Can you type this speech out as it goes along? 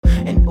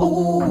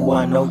Ooh,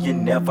 I know you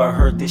never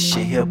heard this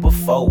shit here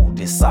before.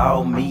 This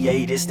all me,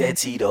 it's that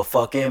T the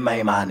fucking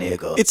man, my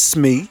nigga. It's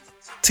me,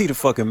 T the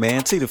fucking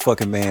man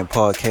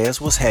podcast.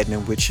 What's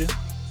happening with you?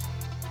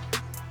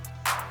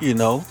 You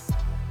know,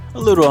 a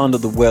little under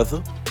the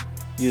weather,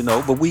 you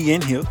know, but we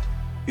in here.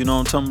 You know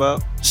what I'm talking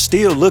about?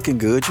 Still looking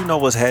good. You know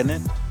what's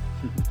happening.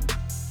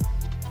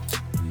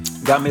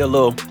 Got me a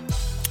little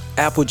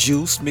apple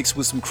juice mixed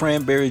with some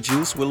cranberry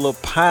juice with a little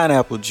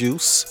pineapple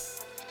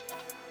juice.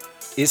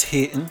 It's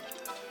hitting.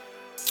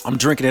 I'm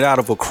drinking it out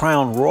of a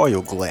Crown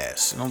Royal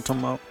glass. You know what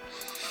I'm talking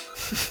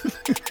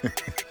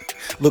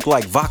about? Look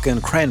like vodka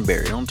and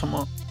cranberry. You know what I'm talking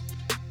about?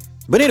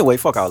 But anyway,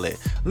 fuck all that.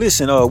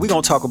 Listen, we're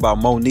going to talk about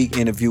Monique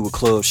interview with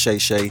Club Shay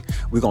Shay.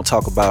 We're going to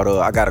talk about,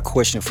 I got a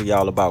question for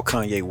y'all about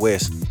Kanye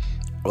West.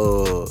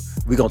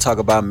 We're going to talk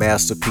about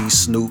Masterpiece,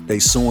 Snoop. They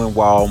suing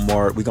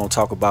Walmart. We're going to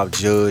talk about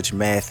Judge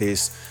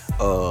Mathis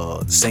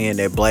saying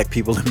that black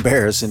people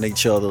embarrassing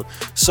each other.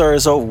 Sir,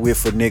 it's over with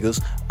for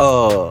niggas.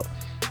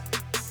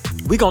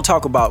 We're going to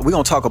talk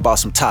about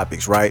some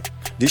topics, right?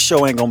 This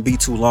show ain't going to be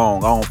too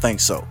long. I don't think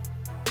so.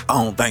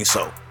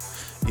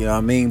 You know what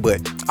I mean?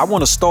 But I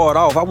want to start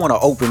off. I want to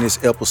open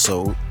this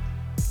episode.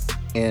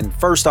 And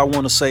first I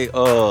want to say,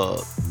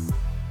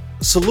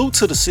 salute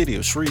to the city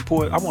of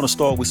Shreveport. I want to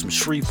start with some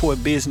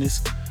Shreveport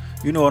business.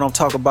 You know what I'm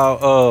talking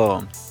about?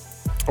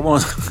 I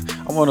want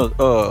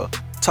to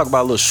talk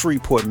about a little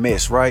Shreveport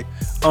mess, right?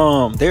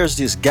 There's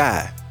this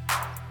guy.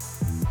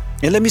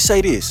 And let me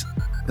say this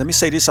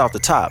off the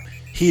top.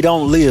 He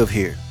don't live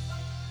here.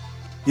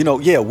 You know,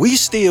 yeah, we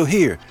still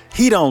here.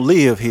 He don't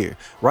live here,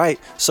 right?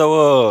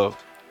 So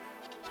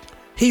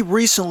he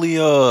recently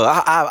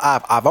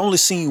I've only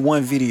seen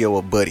one video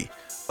of Buddy.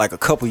 Like a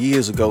couple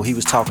years ago, he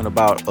was talking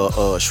about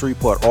a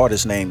Shreveport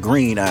artist named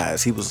Green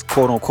Eyes. He was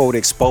quote unquote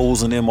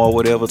exposing him or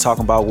whatever,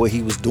 talking about what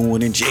he was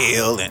doing in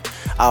jail and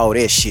all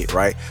that shit,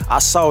 right? I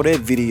saw that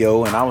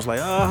video and I was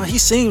like, he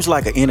seems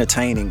like an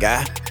entertaining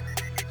guy.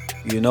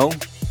 You know,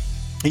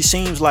 he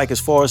seems like, as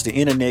far as the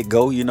internet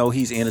go, you know,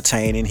 he's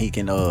entertaining. He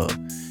can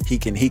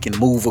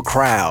move a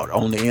crowd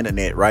on the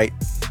internet, right?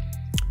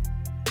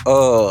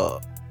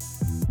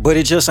 But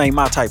it just ain't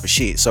my type of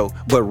shit. So,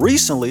 but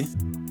recently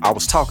I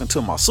was talking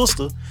to my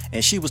sister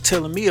and she was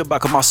telling me about,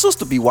 cause my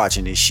sister be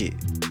watching this shit.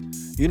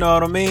 You know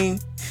what I mean?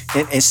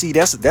 And see,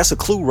 that's a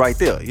clue right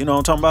there. You know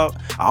what I'm talking about?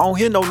 I don't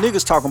hear no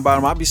niggas talking about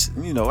him.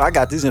 I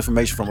got this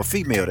information from a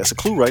female. That's a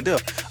clue right there.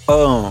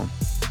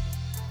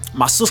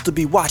 My sister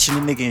be watching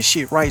the nigga and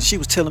shit, right? She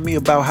was telling me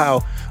about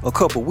how a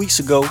couple weeks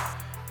ago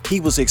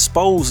he was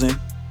exposing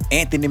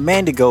Anthony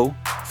Mandigo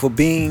for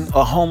being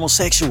a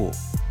homosexual,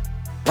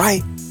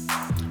 right?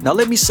 Now,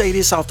 let me say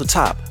this off the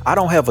top. I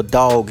don't have a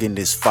dog in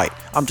this fight.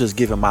 I'm just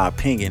giving my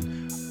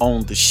opinion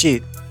on the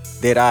shit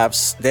that I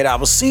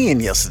was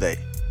seeing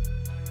yesterday.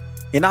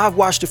 And I've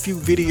watched a few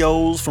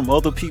videos from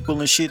other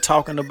people and shit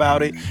talking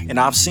about it. And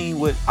I seen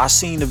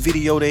the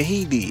video that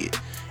he did.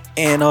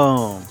 And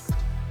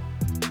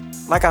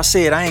like I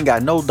said, I ain't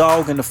got no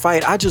dog in the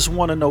fight. I just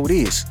want to know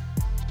this.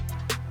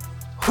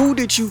 Who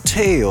did you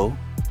tell?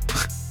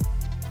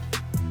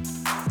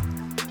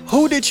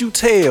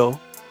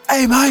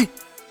 Hey, mate,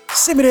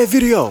 send me that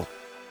video.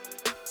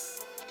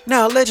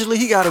 Now, allegedly,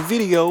 he got a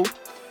video.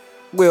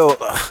 Well,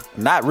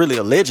 not really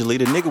allegedly.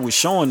 The nigga was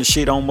showing the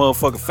shit on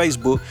motherfucking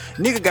Facebook.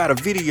 Nigga got a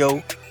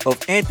video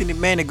of Anthony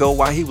Manigo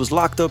while he was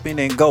locked up in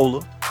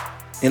Angola.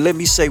 And let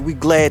me say, we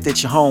glad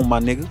that you're home, my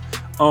nigga.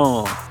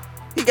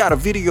 He got a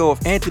video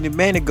of Anthony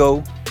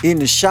Manigo in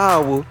the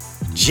shower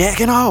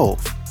jacking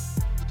off.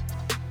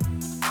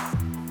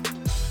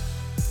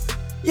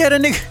 Yeah,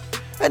 that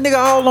nigga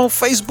all on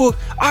Facebook.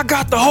 I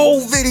got the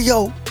whole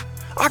video.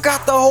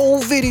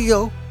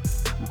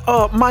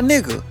 My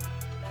nigga,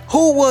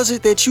 who was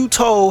it that you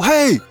told,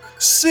 hey,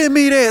 send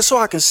me that so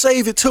I can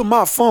save it to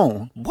my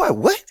phone?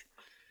 What?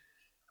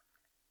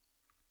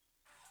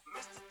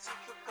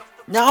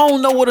 Now, I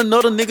don't know what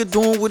another nigga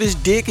doing with his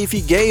dick, if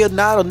he gay or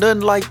not or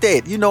nothing like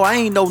that. You know, I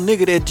ain't no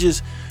nigga that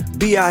just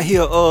be out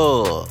here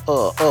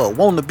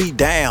wanting to be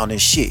down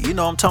and shit. You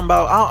know what I'm talking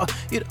about?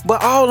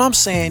 But all I'm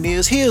saying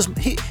is,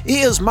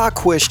 here's my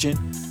question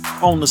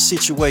on the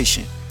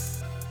situation.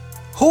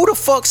 Who the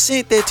fuck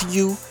sent that to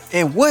you,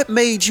 and what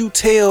made you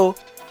tell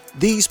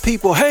these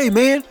people, hey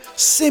man,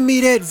 send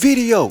me that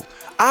video?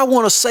 I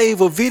want to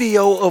save a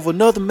video of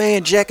another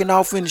man jacking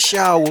off in the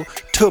shower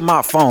to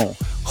my phone.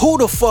 Who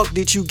the fuck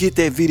did you get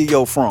that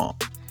video from?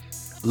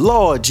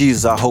 Lord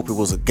Jesus, I hope it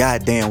was a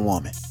goddamn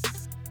woman.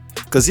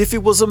 Cause if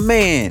it was a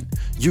man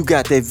you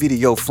got that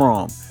video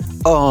from,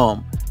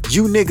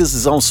 you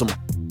niggas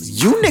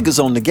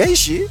on the gay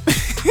shit.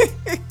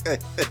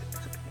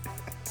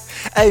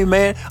 Hey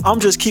man, I'm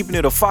just keeping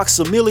it a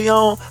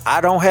foxamillion. I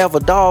don't have a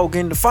dog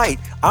in the fight.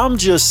 I'm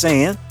just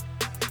saying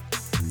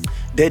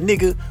that,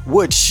 nigga,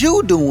 what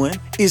you doing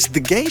is the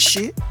gay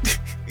shit.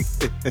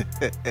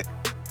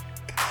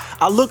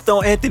 I looked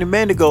on Anthony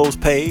Mandigo's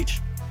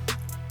page.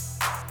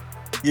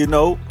 You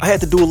know, I had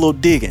to do a little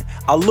digging.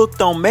 I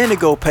looked on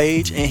Manigo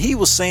page and he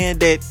was saying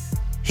that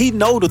he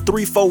know the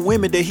 3-4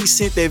 women that he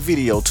sent that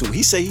video to.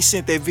 He said he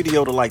sent that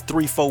video to like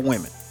 3-4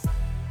 women.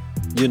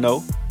 You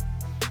know,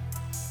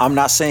 I'm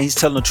not saying he's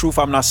telling the truth.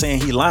 I'm not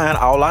saying he lying.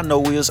 All I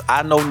know is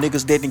I know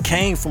niggas that done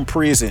came from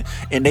prison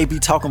and they be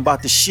talking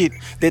about the shit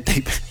that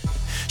they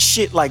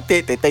shit like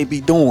that they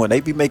be doing. They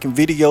be making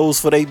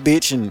videos for they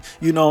bitch, and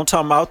you know what I'm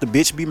talking about. The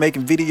bitch be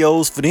making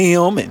videos for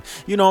them, and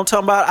you know what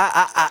I'm talking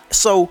about.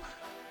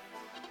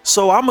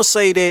 So I'ma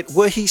say that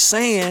what he's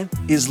saying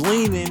is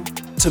leaning,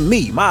 to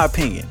me, my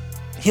opinion.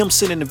 Him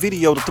sending the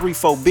video to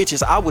 3-4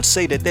 bitches, I would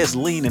say that that's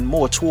leaning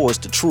more towards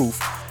the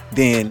truth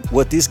than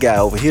what this guy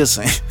over here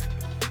saying.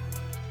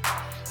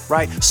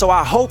 Right? So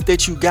I hope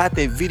that you got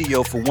that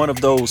video for one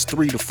of those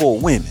 3 to 4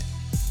 women.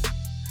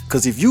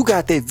 Cause if you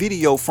got that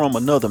video from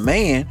another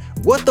man,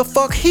 what the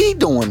fuck he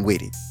doing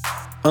with it?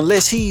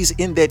 Unless he's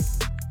in that,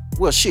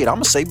 well shit,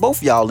 I'ma say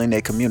both y'all in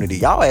that community.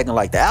 Y'all acting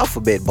like the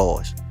alphabet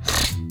boys.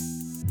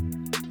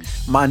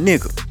 My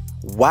nigga,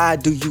 why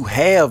do you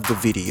have the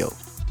video?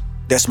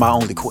 That's my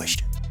only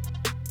question.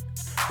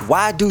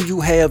 Why do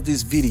you have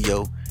this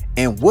video,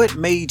 and what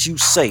made you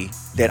say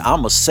that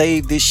I'ma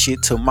save this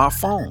shit to my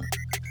phone?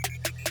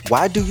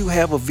 Why do you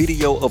have a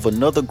video of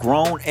another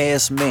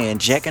grown-ass man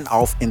jacking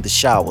off in the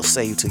shower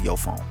saved to your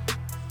phone?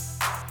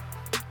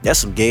 That's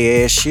some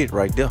gay-ass shit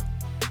right there.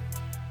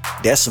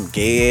 That's some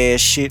gay-ass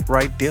shit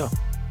right there.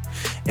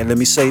 And let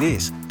me say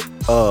this.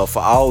 For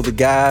all the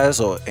guys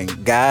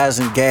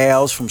and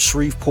gals from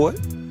Shreveport,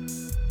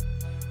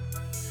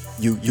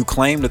 you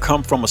claim to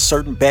come from a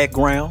certain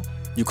background.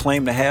 You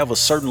claim to have a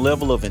certain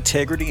level of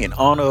integrity and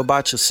honor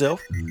about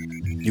yourself.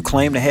 You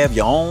claim to have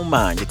your own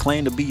mind. You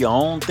claim to be your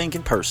own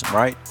thinking person,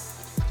 right?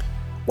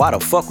 Why the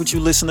fuck would you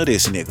listen to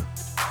this nigga?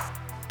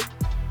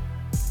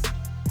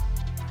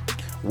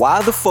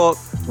 Why the fuck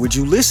would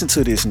you listen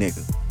to this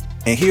nigga?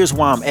 And here's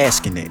why I'm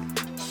asking that.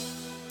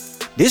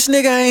 This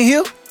nigga ain't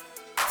here.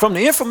 From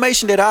the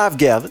information that I've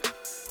gathered,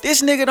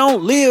 this nigga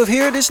don't live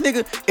here. This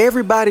nigga,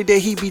 everybody that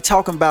he be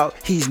talking about,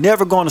 he's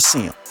never gonna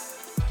see him.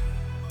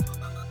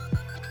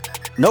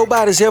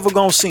 Nobody's ever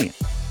gonna see him.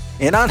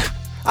 And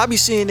I be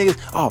seeing niggas,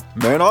 oh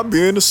man, I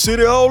be in the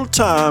city all the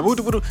time.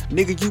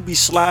 Nigga, you be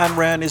sliding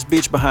around this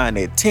bitch behind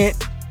that tent.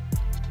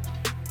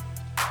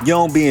 You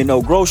don't be in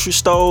no grocery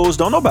stores.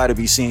 Don't nobody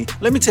be seeing.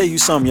 Let me tell you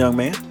something, young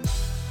man.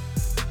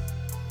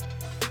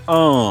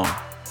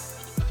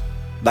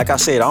 Like I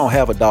said, I don't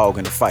have a dog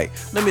in the fight.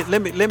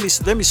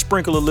 Let me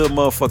sprinkle a little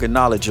motherfucking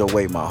knowledge your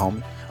way, my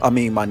homie. I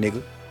mean, my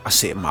nigga. I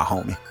said my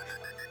homie.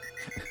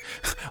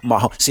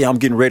 See, I'm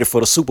getting ready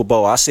for the Super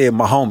Bowl. I said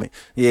my homie.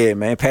 Yeah,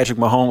 man. Patrick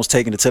Mahomes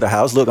taking it to the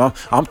house. Look,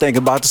 I'm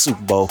thinking about the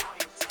Super Bowl.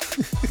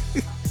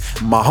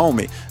 My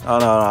homie.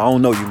 I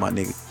don't know you, my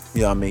nigga.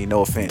 You know what I mean?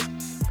 No offense.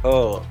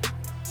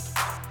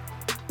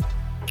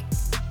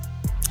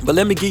 But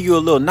let me give you a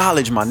little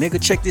knowledge, my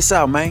nigga. Check this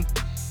out, man.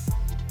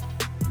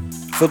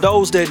 For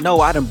those that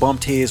know, I done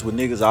bumped heads with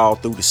niggas all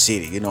through the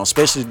city, you know,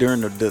 especially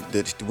during when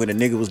the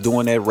nigga was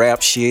doing that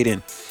rap shit.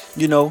 And,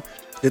 you know,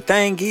 the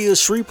thing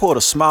is, Shreveport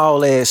a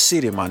small ass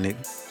city, my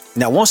nigga.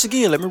 Now, once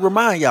again, let me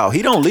remind y'all,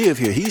 he don't live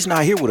here. He's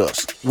not here with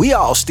us. We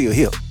all still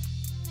here.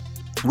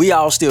 We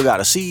all still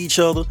gotta see each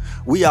other.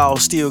 We all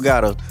still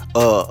gotta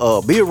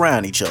be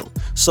around each other.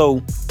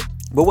 So,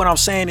 but what I'm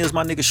saying is,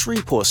 my nigga,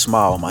 Shreveport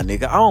small, my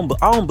nigga.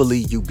 I don't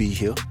believe you be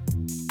here.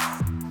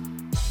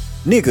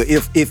 Nigga,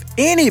 if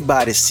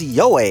anybody see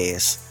your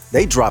ass,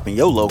 they dropping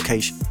your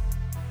location.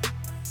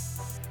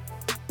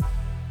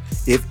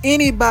 If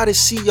anybody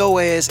see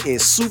your ass at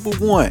Super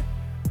One,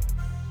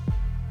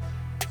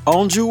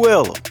 on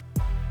Jewella,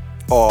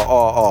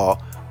 or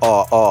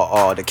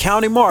the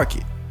county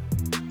market,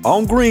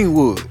 on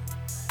Greenwood,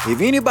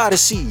 if anybody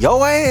see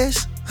your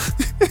ass,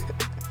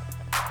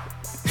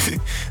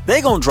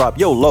 they gonna drop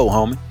your low,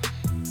 homie.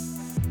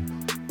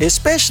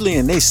 Especially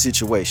in this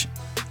situation.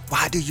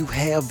 Why do you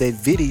have that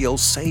video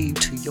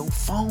saved to your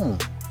phone?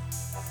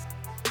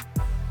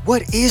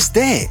 What is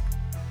that?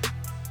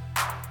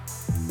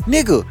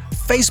 Nigga,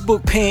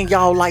 Facebook paying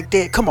y'all like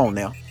that? Come on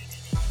now.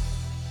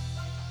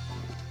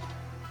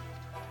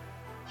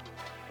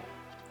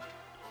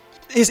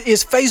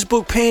 Is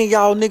Facebook paying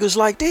y'all niggas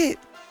like that?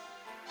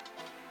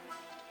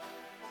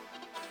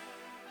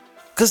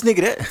 Cause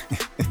nigga,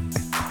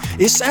 that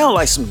it sound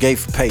like some gay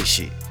for pay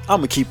shit.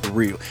 I'ma keep it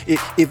real.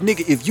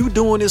 If you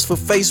doing this for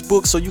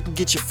Facebook so you can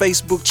get your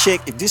Facebook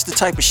check, if this the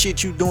type of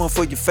shit you doing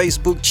for your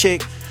Facebook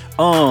check,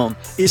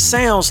 it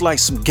sounds like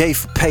some gay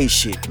for pay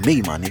shit to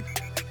me, my nigga.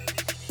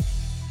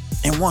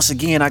 And once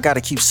again, I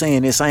gotta keep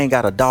saying this, I ain't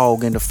got a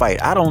dog in the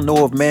fight. I don't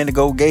know if man to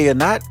go gay or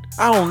not.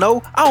 I don't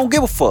know. I don't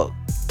give a fuck.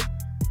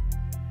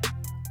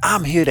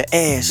 I'm here to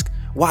ask,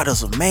 why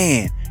does a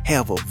man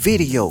have a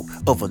video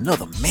of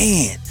another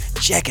man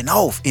jacking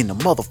off in the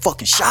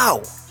motherfucking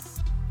shower?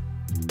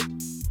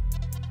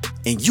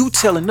 And you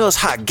telling us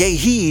how gay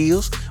he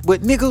is,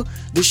 but nigga,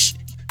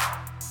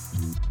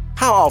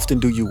 how often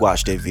do you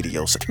watch that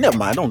video? Never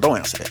mind, don't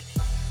answer that.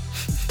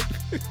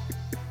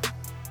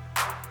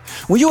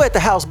 When you at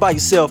the house by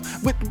yourself,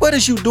 what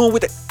is you doing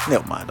with it?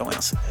 Never mind, don't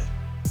answer that.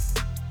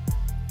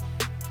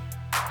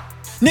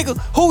 Nigga,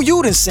 who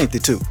you done sent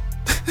it to?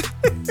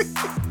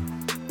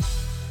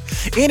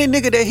 Any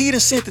nigga that he done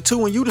sent it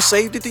to and you done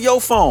saved it to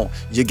your phone,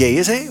 you gay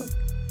as hell.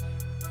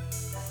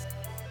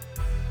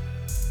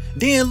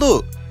 Then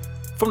look,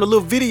 from the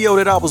little video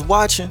that I was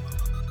watching,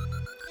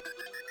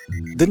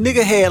 the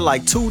nigga had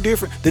like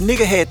the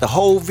nigga had the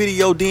whole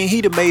video, then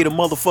he done made a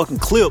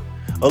motherfucking clip,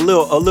 a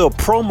little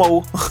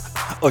promo,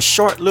 a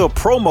short little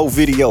promo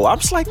video. I'm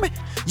just like, man,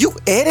 you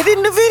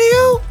editing the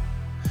video?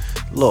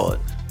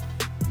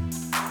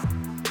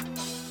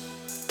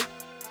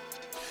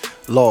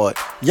 Lord,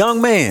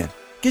 young man,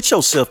 get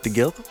yourself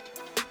together.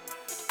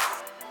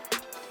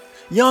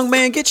 Young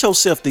man, get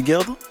yourself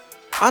together.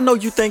 I know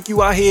you think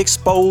you out here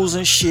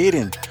exposing shit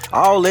and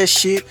all that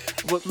shit,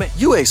 but man,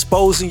 you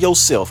exposing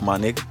yourself, my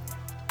nigga.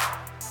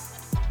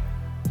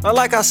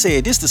 Like I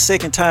said, this the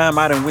second time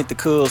I done went to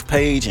Cub's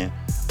page and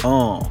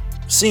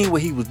seen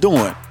what he was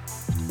doing.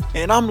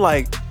 And I'm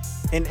like,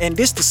 and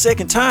this the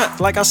second time,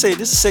 like I said,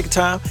 this the second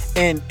time,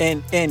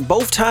 and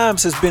both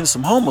times has been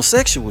some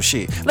homosexual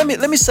shit. Let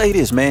me say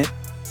this, man.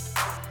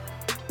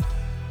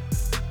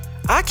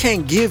 I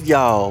can't give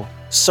y'all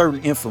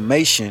certain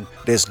information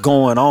that's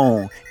going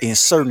on in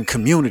certain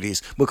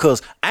communities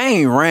because I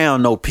ain't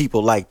around no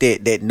people like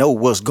that know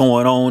what's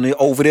going on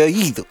over there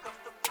either.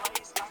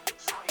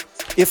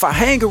 If I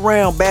hang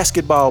around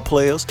basketball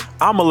players,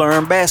 I'ma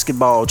learn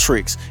basketball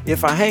tricks.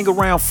 If I hang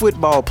around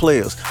football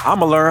players,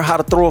 I'ma learn how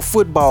to throw a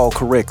football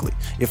correctly.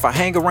 If I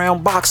hang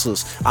around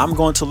boxers, I'm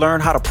going to learn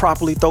how to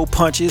properly throw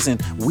punches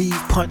and weave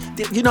punch.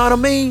 You know what I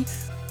mean?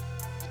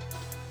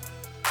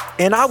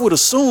 And I would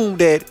assume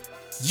that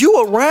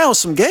you around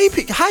some gay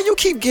people. How you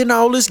keep getting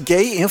all this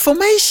gay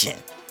information?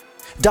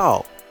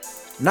 Dog,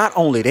 not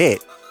only that,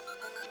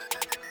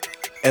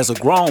 as a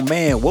grown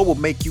man, what would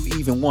make you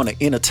even want to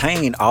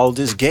entertain all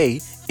this gay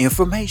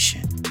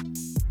information?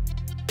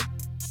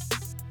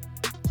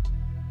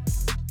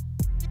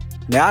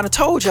 Now, I done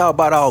told y'all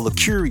about all the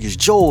Curious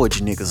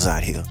George niggas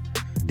out here.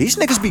 These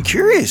niggas be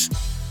curious.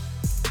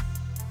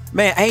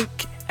 Man,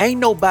 ain't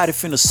nobody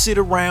finna sit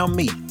around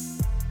me.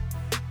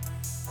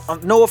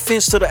 No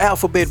offense to the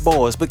Alphabet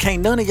Boys, but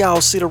can't none of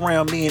y'all sit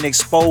around me and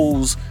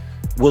expose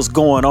what's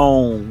going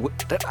on.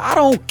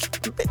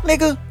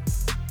 Nigga,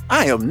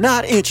 I am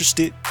not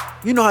interested.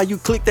 You know how you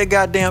click that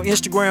goddamn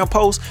Instagram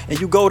post and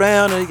you go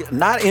down and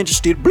not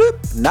interested,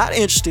 bloop, not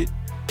interested.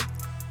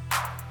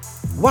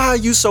 Why are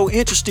you so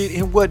interested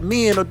in what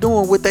men are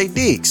doing with their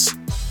dicks?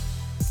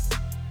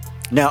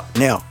 Now,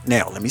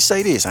 let me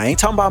say this. I ain't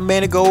talking about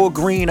Manigo or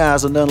Green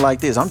Eyes or nothing like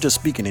this. I'm just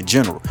speaking in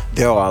general.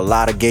 There are a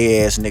lot of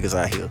gay ass niggas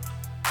out here.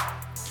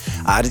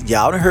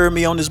 Y'all done heard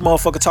me on this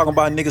motherfucker talking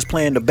about niggas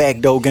playing the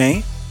backdoor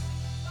game.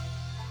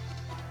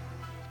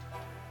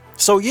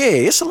 So yeah,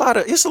 it's a lot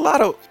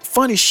of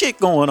funny shit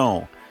going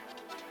on.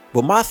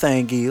 But my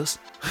thing is,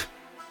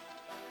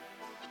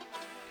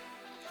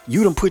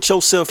 you done put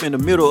yourself in the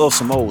middle of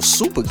some old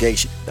super gay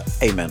shit.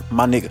 Hey man,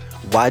 my nigga,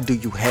 why do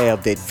you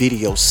have that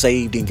video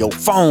saved in your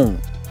phone?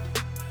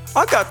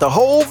 I got the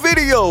whole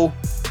video.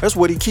 That's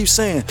what he keeps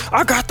saying.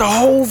 I got the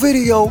whole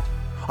video.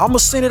 I'ma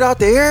send it out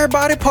to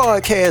everybody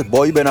podcast.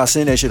 Boy, you better not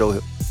send that shit over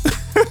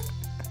here.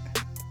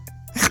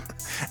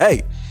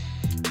 Hey,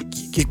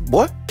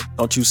 boy,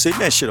 don't you send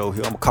that shit over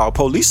here. I'ma call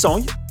police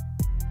on you.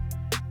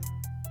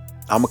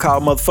 I'ma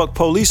call motherfucking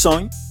police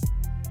on you.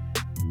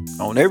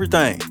 On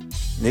everything,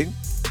 nigga.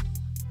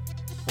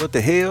 What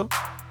the hell?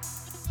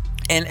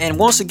 And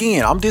once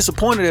again, I'm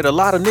disappointed that a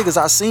lot of niggas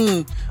I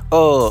seen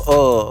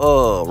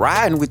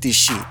riding with this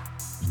shit.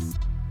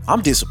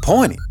 I'm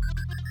disappointed.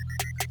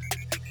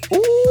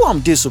 Ooh,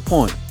 I'm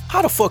disappointed.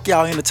 How the fuck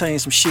y'all entertain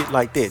some shit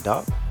like that,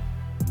 dog?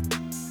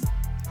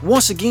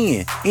 Once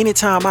again,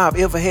 anytime I've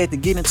ever had to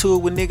get into it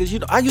with niggas, you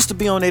know, I used to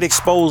be on that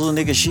exposing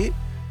nigga shit.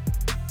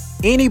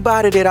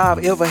 Anybody that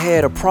I've ever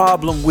had a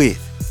problem with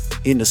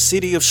in the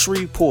city of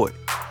Shreveport,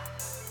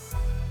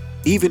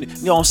 even,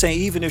 you know what I'm saying,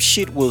 even if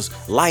shit was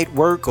light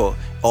work or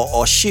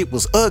shit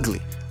was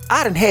ugly,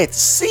 I done had to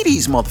see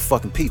these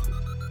motherfucking people.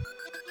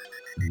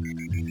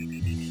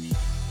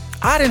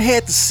 I done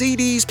had to see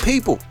these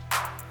people.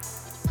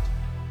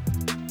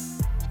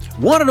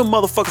 One of them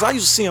motherfuckers, I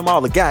used to see him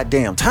all the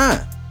goddamn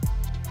time.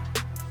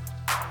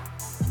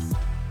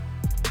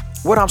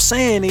 What I'm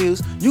saying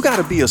is, you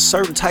gotta be a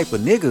certain type of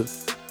nigga.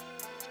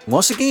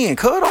 Once again,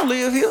 cuz don't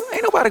live here.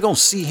 Ain't nobody gonna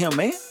see him,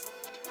 man.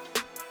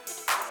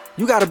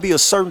 You gotta be a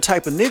certain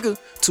type of nigga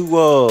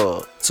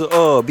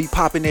to be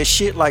popping that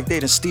shit like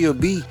that and still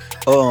be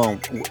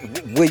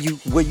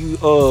where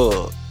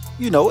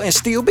you know, and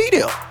still be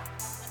there.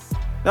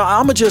 Now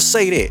I'ma just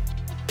say that.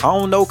 I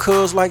don't know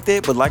cuz like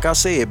that, but like I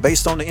said,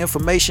 based on the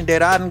information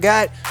that I done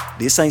got,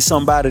 this ain't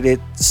somebody that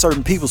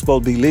certain people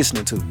supposed to be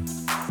listening to.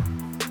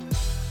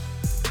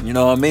 You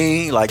know what I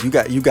mean? Like you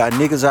got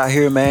niggas out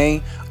here,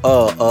 man.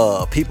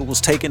 People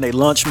was taking their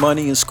lunch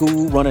money in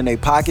school, running their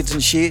pockets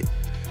and shit.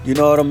 You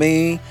know what I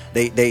mean?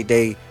 They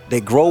They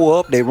grow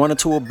up, they run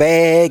into a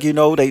bag, you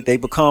know, they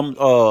become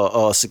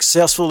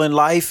successful in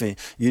life, and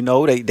you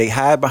know, they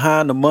hide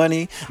behind the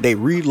money, they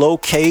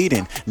relocate,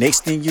 and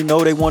next thing you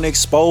know, they want to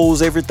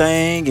expose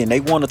everything, and they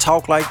want to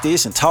talk like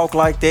this and talk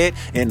like that,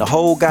 and the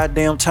whole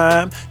goddamn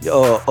time,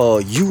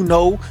 you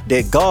know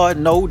that God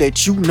know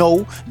that you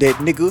know that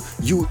nigga,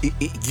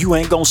 you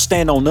ain't gonna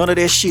stand on none of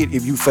that shit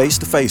if you face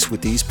to face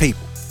with these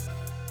people.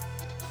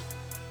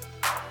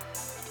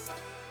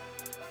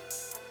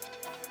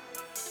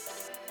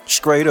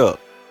 Straight up.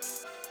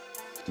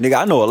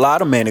 Nigga, I know a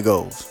lot of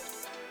manigos.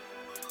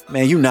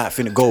 Man, you not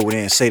finna go over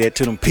there and say that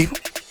to them people.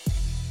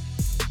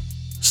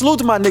 Salute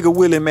to my nigga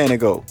Willie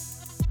Manigo.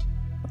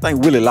 I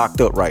think Willie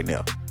locked up right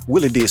now.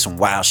 Willie did some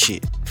wild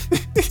shit.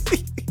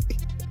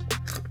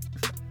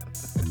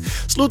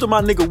 Salute to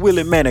my nigga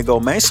Willie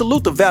Manigo, man.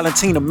 Salute to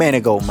Valentina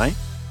Manigo, man.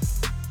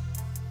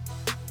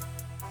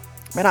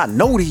 Man, I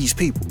know these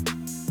people.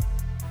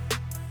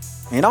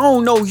 And I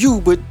don't know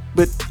you, but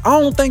I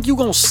don't think you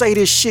gonna say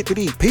this shit to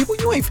these people.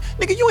 You ain't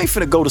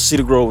finna go to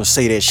City Grove and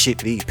say that shit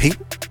to these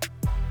people.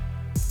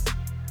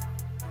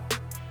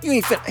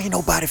 Ain't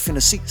nobody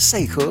finna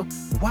say, huh?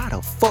 Why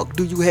the fuck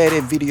do you have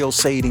that video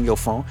saved in your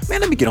phone? Man,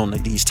 let me get on to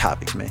these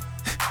topics, man.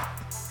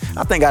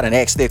 I think I done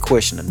asked that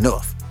question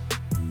enough.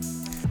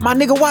 My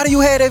nigga, why do you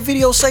have that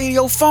video saved in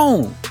your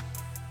phone?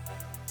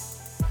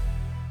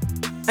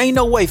 Ain't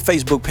no way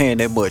Facebook paying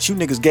that much. You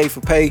niggas gay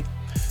for pay.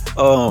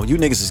 You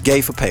niggas is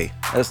gay for pay.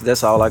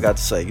 That's all I got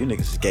to say. You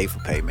niggas is gay for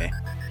pay, man.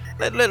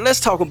 Let's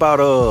talk about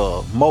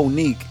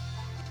Monique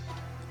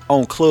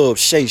on Club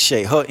Shay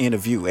Shay, her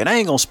interview. And I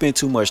ain't gonna spend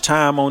too much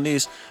time on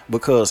this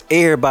because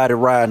everybody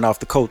riding off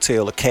the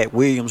coattail of Cat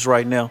Williams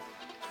right now.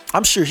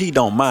 I'm sure he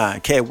don't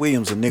mind. Cat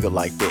Williams a nigga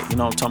like that. You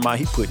know what I'm talking about?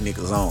 He put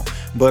niggas on.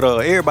 But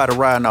everybody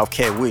riding off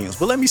Cat Williams.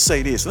 But let me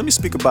say this. Let me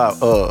speak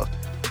about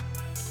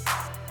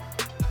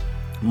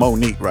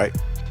Monique, right?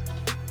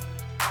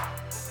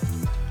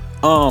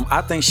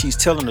 I think she's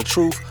telling the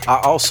truth. I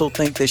also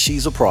think that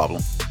she's a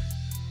problem.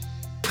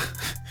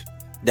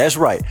 That's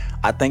right.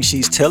 I think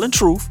she's telling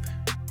truth.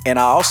 And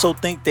I also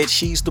think that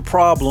she's the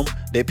problem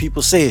that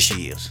people say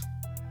she is.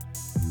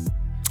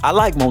 I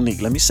like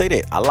Monique. Let me say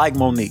that. I like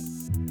Monique.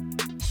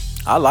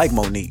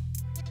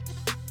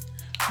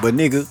 But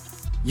nigga,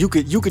 you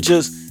could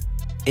just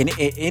and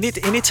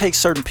it takes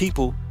certain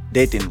people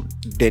that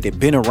have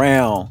been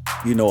around,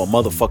 you know, a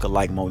motherfucker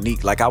like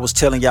Monique. Like I was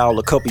telling y'all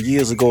a couple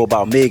years ago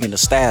about Megan Thee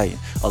Stallion.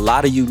 A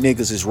lot of you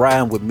niggas is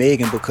riding with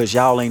Megan because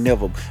y'all ain't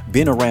never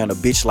been around a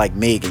bitch like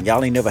Megan.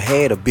 Y'all ain't never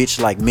had a bitch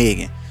like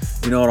Megan.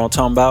 You know what I'm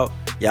talking about?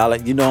 Y'all,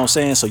 you know what I'm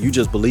saying? So you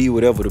just believe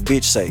whatever the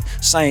bitch say.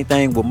 Same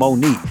thing with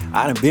Monique.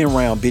 I done been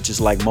around bitches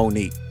like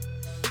Monique.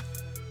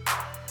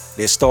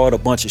 They start a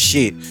bunch of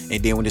shit,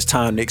 and then when it's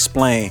time to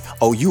explain,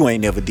 oh, you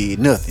ain't never did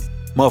nothing.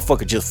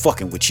 Motherfucker just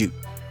fucking with you.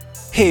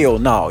 Hell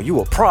no, you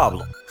a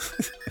problem.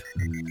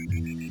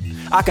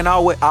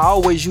 I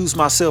always use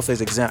myself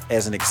as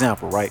an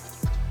example, right?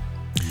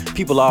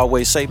 People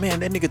always say, man,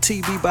 that nigga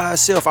TB by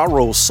himself. I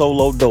roll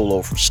solo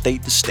dolo from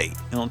state to state.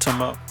 You know what I'm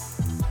talking about?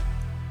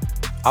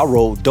 I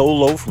roll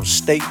dolo from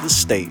state to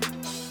state.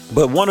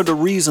 But one of the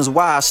reasons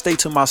why I stay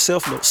to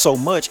myself so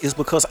much is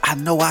because I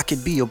know I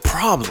could be a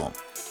problem.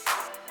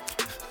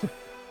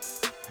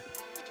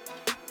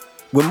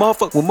 When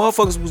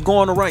motherfuckers was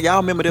going around, y'all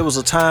remember there was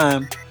a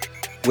time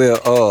where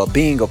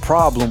being a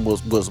problem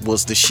was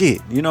the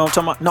shit. You know what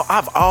I'm talking about? No,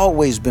 I've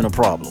always been a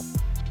problem.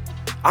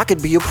 I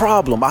could be a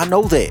problem. I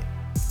know that.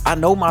 I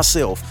know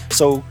myself.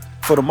 So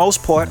for the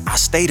most part, I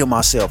stay to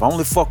myself. I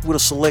only fuck with a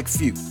select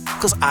few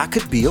because I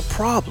could be a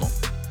problem.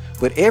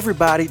 But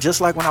everybody,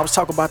 just like when I was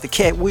talking about the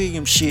Cat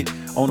Williams shit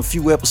on a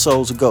few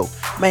episodes ago,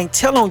 man,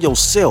 tell on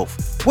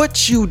yourself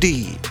what you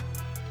did.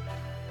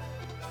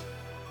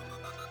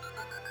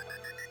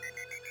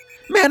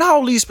 Man,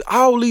 all these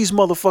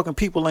motherfucking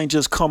people ain't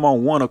just come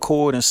on one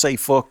accord and say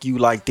fuck you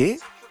like that.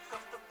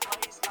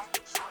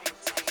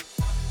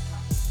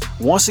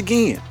 Once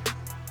again,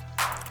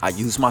 I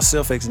use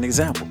myself as an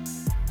example.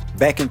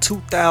 Back in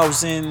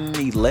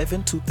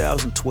 2011,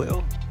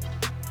 2012,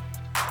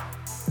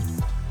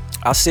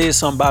 I said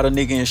something about a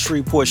nigga in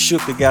Shreveport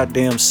shook the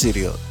goddamn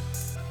city up.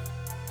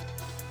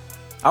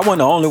 I wasn't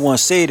the only one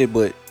said it,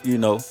 but you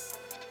know,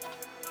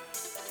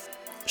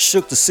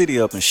 shook the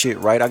city up and shit,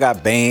 right? I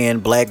got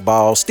banned,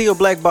 blackballed, still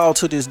blackballed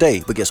to this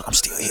day. But guess what? I'm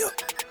still here.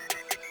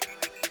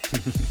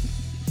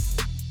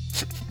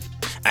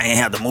 I ain't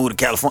have to move to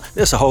California.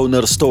 That's a whole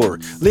nother story.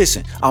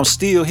 Listen, I'm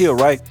still here,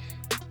 right?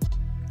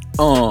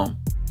 I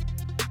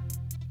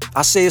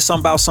said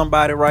something about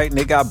somebody, right? And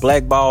they got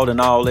blackballed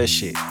and all that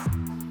shit.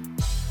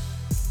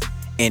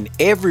 And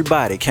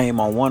everybody came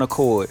on one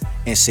accord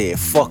and said,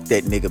 fuck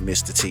that nigga,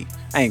 Mr. T.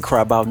 I ain't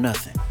cry about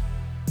nothing.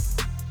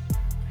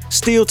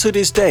 Still to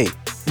this day,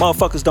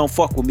 motherfuckers don't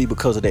fuck with me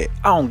because of that.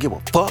 I don't give a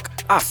fuck.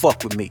 I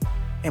fuck with me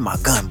and my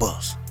gun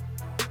bust.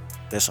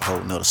 That's a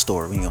whole nother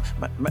story. No,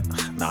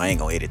 I ain't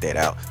gonna edit that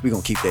out. We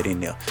gonna keep that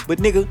in there. But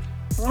nigga,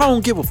 I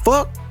don't give a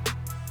fuck.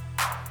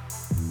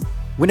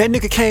 When that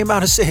nigga came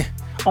out and said,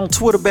 on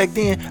Twitter back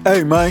then.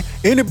 Hey man,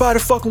 anybody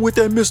fucking with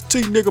that Mr.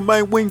 T nigga,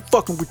 man, we ain't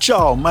fucking with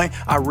y'all, man.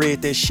 I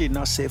read that shit and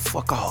I said,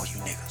 fuck all you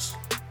niggas.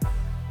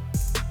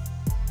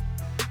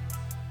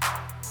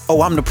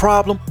 Oh, I'm the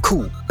problem?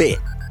 Cool, bet.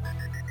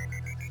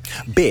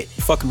 Bet,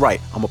 you fucking right,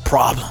 I'm a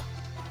problem.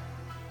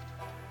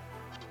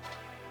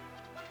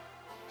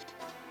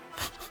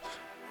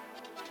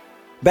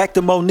 Back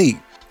to Monique.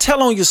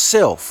 Tell on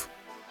yourself.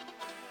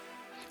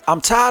 I'm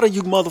tired of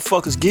you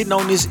motherfuckers getting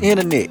on this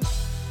internet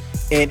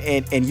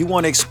and you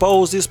want to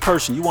expose this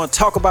person. You want to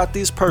talk about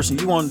this person.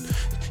 You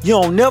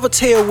don't never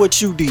tell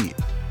what you did.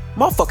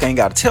 Motherfucker ain't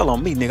got to tell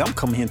on me, nigga. I'm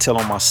coming here and tell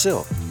on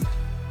myself.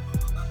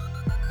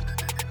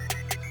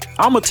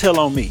 I'ma tell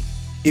on me.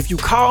 If you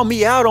call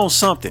me out on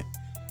something,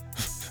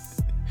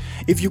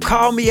 if you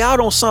call me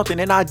out on something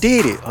and I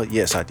did it, oh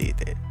yes, I did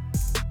that.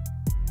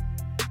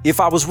 If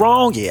I was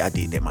wrong, yeah, I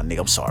did that, my nigga.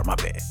 I'm sorry, my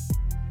bad.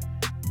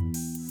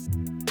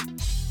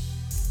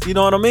 You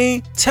know what I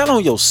mean? Tell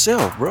on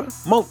yourself, bro.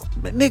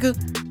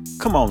 Nigga,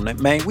 come on,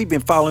 man. We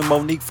been following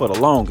Monique for the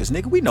longest,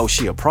 nigga. We know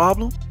she a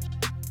problem.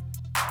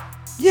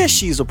 Yes,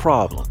 she's a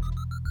problem.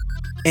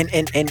 And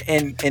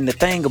the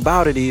thing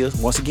about it is,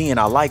 once again,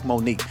 I like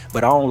Monique,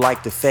 but I don't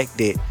like the fact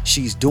that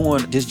she's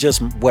doing this.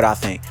 Just what I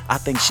think. I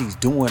think she's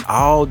doing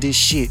all this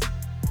shit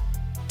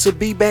to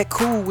be back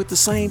cool with the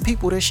same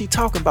people that she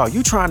talking about.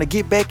 You trying to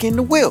get back in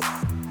the whip.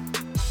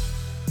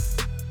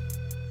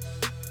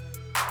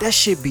 That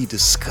shit be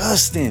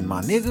disgusting,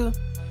 my nigga.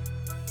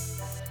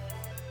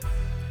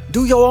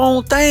 Do your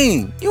own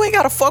thing. You ain't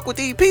gotta fuck with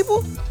these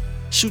people.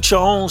 Shoot your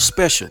own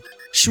special.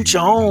 Shoot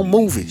your own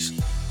movies.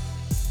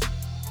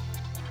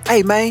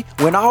 Hey man,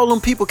 when all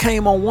them people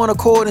came on one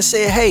accord and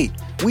said, hey,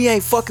 we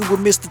ain't fucking with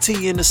Mr.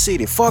 T in the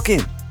city, fuck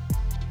him,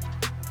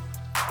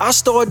 I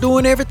started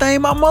doing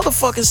everything my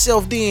motherfucking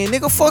self did,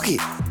 nigga, fuck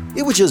it.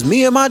 It was just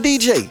me and my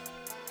DJ.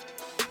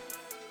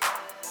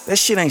 That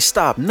shit ain't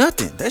stopped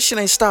nothing. That shit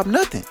ain't stopped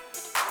nothing.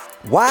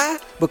 Why?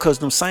 Because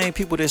them same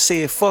people that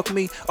said fuck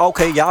me,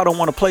 okay, y'all don't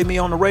want to play me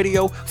on the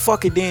radio,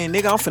 fuck it then,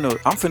 nigga. I'm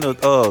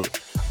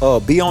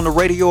finna be on the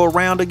radio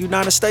around the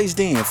United States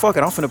then. Fuck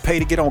it, I'm finna pay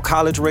to get on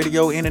college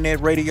radio,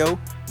 internet radio.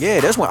 Yeah,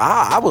 that's when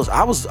I was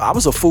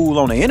a fool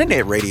on the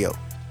internet radio.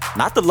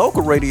 Not the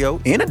local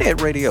radio,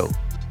 internet radio.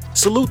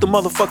 Salute the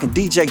motherfucking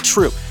DJ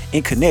Trip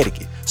in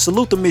Connecticut.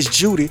 Salute the Miss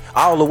Judy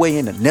all the way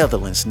in the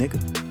Netherlands, nigga.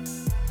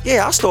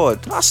 Yeah, I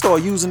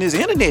started using this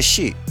internet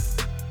shit.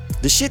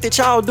 The shit that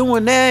y'all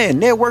doing now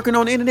and networking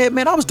on the internet,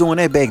 man, I was doing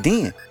that back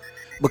then.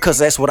 Because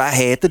that's what I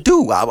had to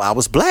do. I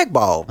was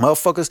blackballed.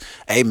 Motherfuckers,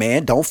 hey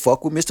man, don't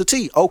fuck with Mr.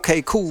 T.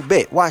 Okay, cool,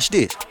 bet. Watch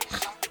this.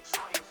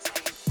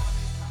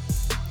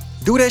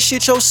 Do that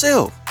shit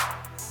yourself.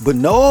 But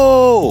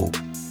no.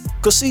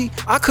 Cause see,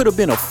 I could have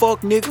been a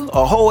fuck nigga,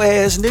 a whole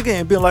ass nigga,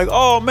 and been like,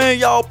 oh man,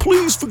 y'all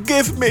please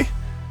forgive me.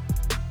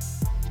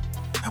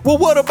 Well,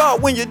 what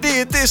about when you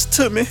did this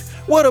to me?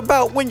 What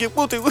about when you,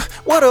 what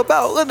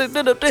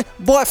about,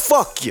 boy,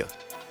 fuck you.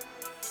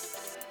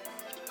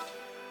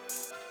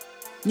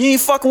 You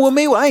ain't fucking with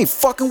me? Well, I ain't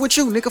fucking with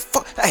you, nigga.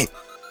 Fuck. Hey,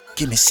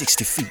 give me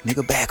 60 feet,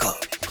 nigga. Back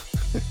up.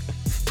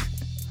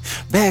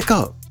 Back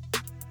up.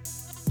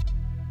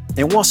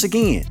 And once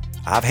again,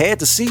 I've had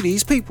to see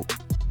these people.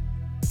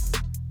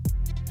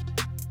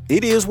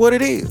 It is what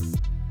it is.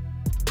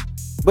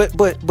 But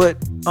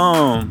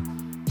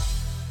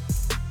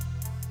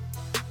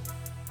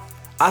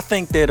I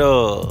think that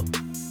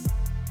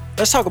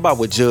let's talk about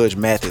what Judge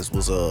Mathis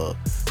was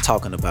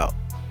talking about.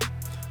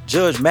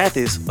 Judge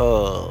Mathis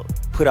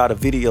put out a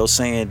video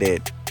saying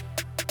that,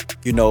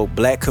 you know,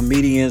 black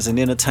comedians and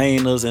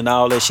entertainers and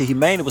all that shit. He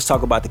mainly was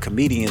talking about the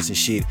comedians and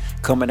shit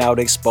coming out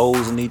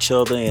exposing each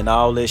other and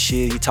all that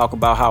shit. He talking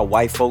about how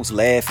white folks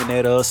laughing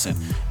at us, and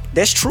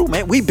that's true,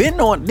 man. We been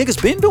knowing,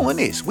 niggas been doing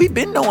this. We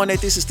been knowing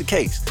that this is the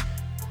case.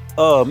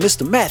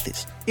 Mr.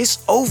 Mathis,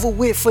 it's over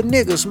with for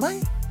niggas,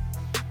 man.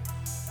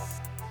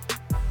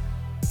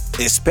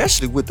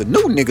 Especially with the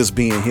new niggas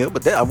being here,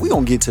 but we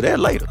gonna get to that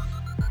later.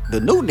 The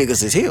new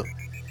niggas is here.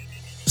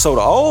 So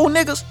the old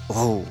niggas,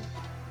 oh,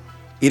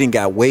 it done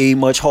got way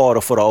much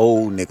harder for the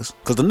old niggas,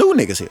 cause the new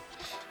niggas here.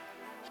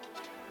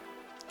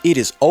 It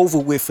is over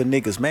with for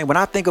niggas, man. When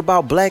I think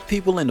about black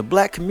people in the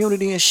black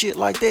community and shit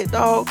like that,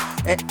 dog,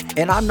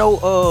 and I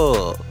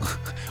know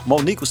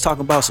Monique was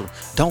talking about some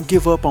don't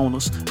give up on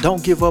us,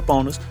 don't give up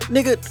on us.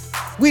 Nigga,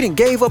 we done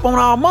gave up on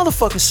our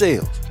motherfucking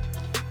selves.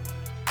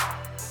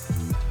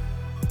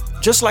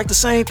 Just like the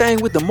same thing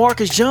with the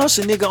Marcus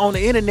Johnson nigga on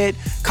the internet,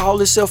 call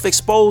himself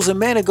exposing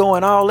man and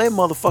going all that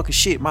motherfucking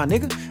shit, my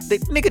nigga.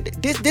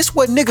 This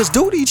what niggas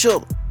do to each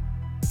other.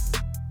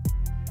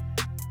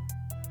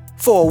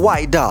 For a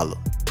white dollar.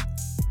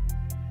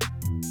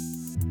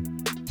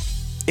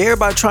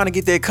 Everybody trying to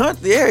get that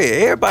content.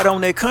 Everybody on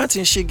that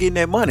content shit getting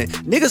that money.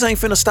 Niggas ain't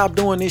finna stop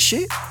doing this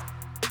shit.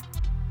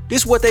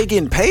 This what they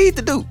getting paid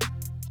to do.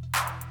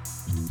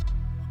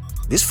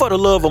 This for the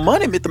love of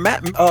money,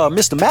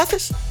 Mr.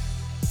 Mathis.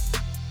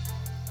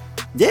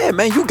 Yeah,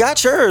 man, you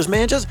got yours,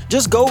 man.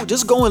 Just go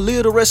and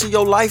live the rest of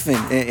your life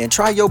and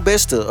try your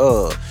best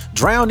to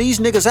drown these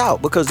niggas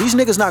out, because these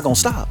niggas not gonna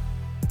stop.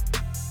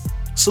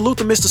 Salute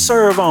to Mr.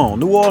 Serve On,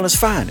 New Orleans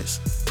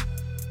finest.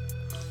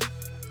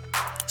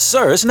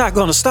 Sir, it's not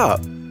gonna stop.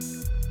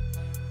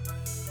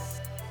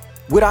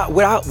 Would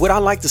I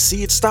like to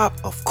see it stop?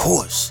 Of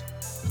course.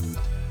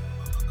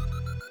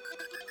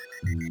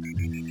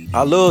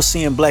 I love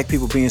seeing black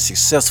people being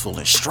successful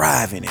and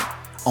striving and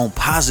on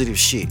positive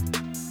shit.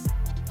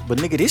 But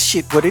nigga, this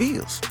shit what it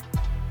is.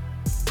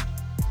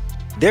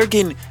 They're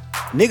getting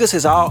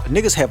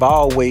niggas have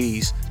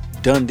always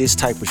done this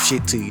type of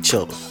shit to each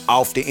other.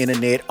 Off the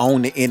internet,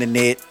 on the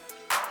internet,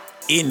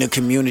 in the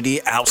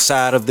community,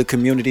 outside of the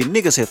community.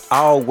 Niggas have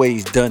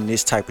always done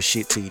this type of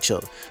shit to each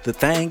other. The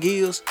thing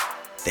is,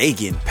 they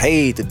getting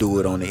paid to do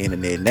it on the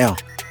internet now.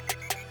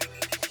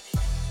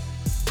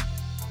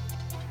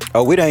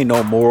 Oh, it ain't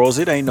no morals,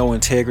 it ain't no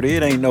integrity,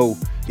 it ain't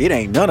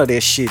none of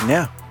that shit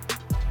now.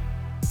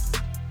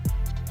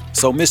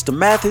 So Mr.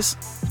 Mathis,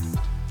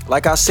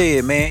 like I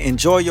said, man,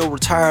 enjoy your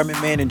retirement,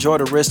 man. Enjoy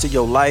the rest of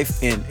your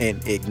life and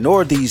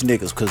ignore these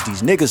niggas, because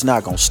these niggas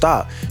not gonna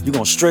stop. You're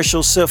gonna stress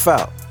yourself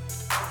out.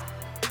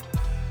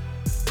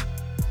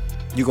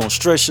 You're gonna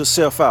stress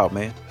yourself out,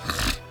 man.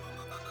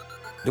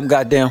 Them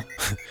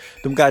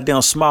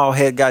goddamn small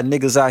head got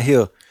niggas out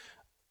here.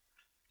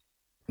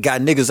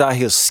 Got niggas out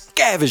here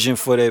scavenging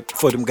for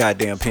them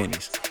goddamn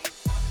pennies.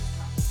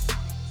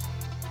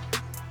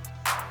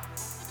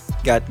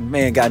 Got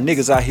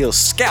niggas out here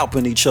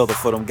scalping each other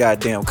for them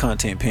goddamn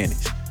content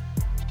pennies.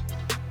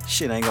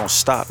 Shit ain't gonna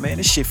stop, man.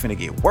 This shit finna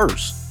get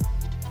worse.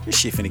 This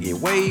shit finna get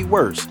way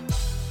worse.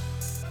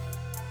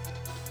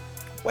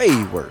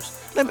 Way worse.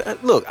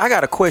 Look, I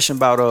got a question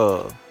about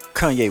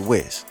Kanye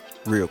West,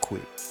 real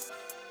quick.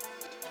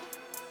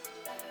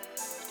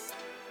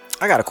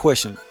 I got a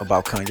question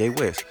about Kanye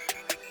West.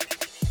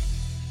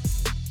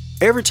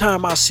 Every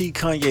time I see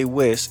Kanye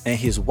West and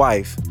his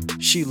wife,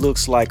 she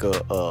looks like a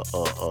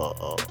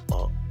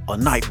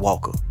night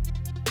walker.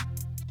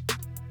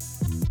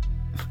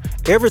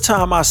 Every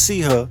time I see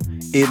her,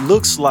 it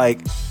looks like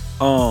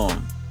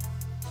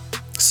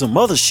some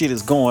other shit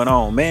is going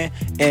on, man.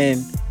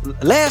 And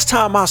last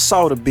time I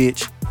saw the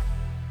bitch,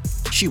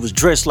 she was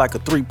dressed like a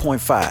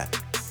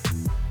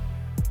 3.5.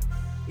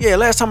 Yeah,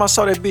 last time I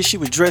saw that bitch, she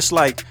was dressed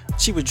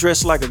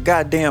like a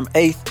goddamn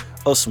eighth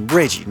of some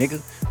Reggie,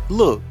 nigga.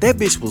 Look, that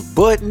bitch was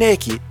butt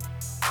naked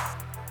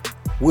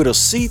with a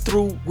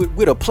see-through,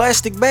 with a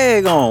plastic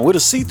bag on, with a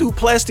see-through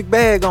plastic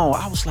bag on.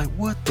 I was like,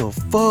 what the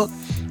fuck?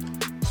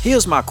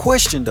 Here's my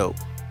question though,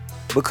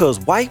 because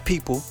white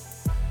people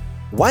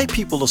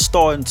are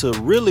starting to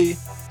really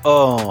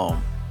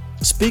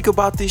speak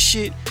about this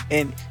shit,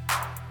 and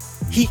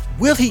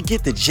will he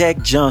get the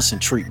Jack Johnson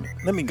treatment?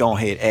 Let me go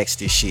ahead and ask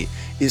this shit.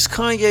 Is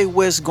Kanye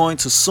West going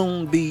to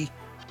soon be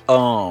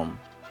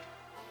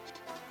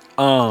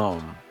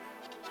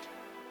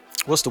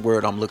what's the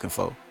word I'm looking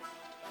for?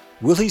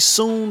 Will he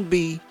soon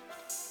be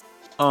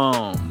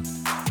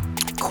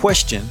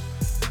questioned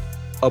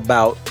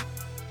about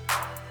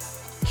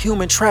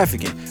human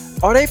trafficking?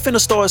 Are they finna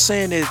start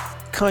saying that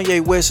Kanye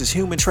West is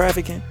human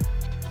trafficking?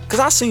 Cause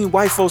I seen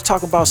white folks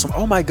talking about some,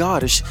 oh my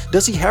God,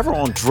 does he have her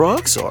on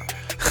drugs? Or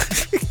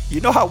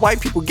you know how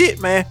white people get,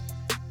 man.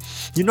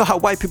 You know how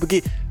white people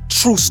get.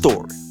 True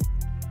story.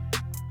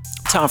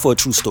 Time for a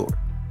true story.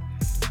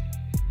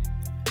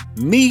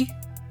 Me,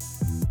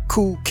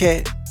 Cool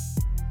Cat,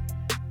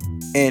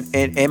 and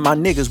my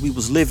niggas, we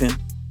was living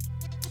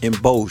in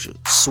Bossier,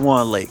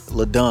 Swan Lake,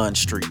 Ladon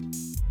Street.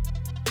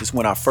 It's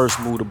when I first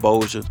moved to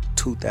Bossier,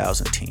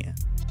 2010.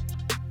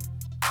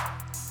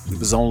 We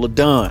was on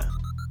Ladon.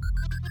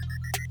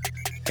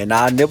 And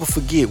I'll never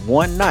forget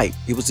one night,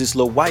 it was this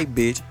little white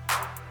bitch.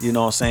 You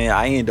know what I'm saying?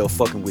 I ended up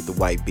fucking with the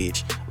white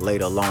bitch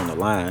later along the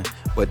line.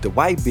 But the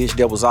white bitch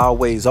that was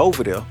always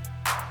over there,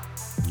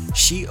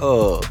 she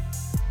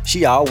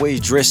always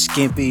dressed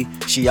skimpy.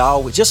 She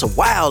always just a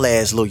wild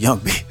ass little young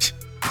bitch.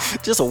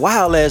 Just a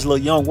wild ass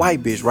little young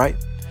white bitch, right?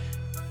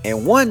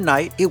 And one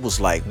night it was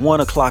like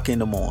 1 o'clock in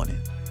the morning.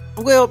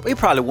 Well, it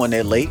probably wasn't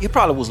that late. It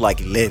probably was like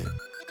 11.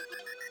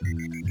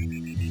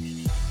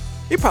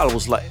 It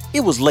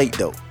was late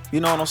though. You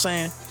know what I'm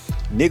saying?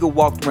 Nigga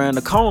walked around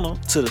the corner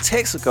to the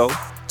Texaco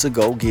to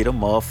go get a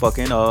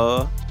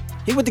motherfucking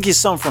he went to get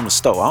something from the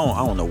store.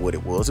 I don't know what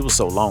it was. It was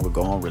so long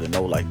ago, I don't really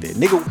know like that.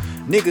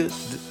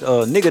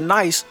 Nigga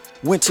Nice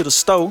went to the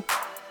store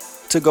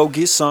to go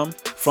get something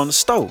from the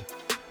store.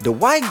 The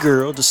white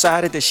girl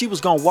decided that she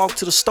was gonna walk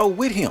to the store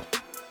with him.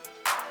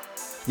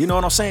 You know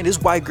what I'm saying?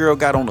 This white girl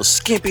got on a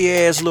skimpy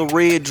ass little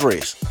red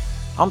dress.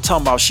 I'm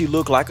talking about she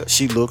looked like a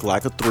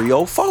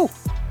 304.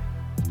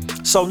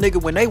 So nigga,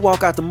 when they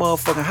walk out the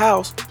motherfucking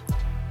house,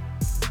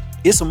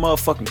 it's a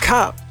motherfucking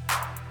cop.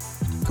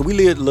 Cause we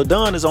live,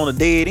 Ladon is on the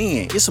dead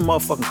end. It's a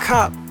motherfucking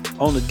cop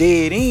on the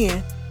dead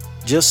end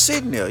just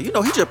sitting there. You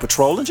know, he just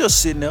patrolling,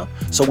 just sitting there.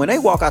 So when they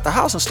walk out the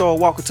house and start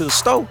walking to the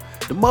store,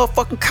 the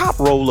motherfucking cop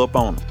roll up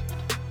on them.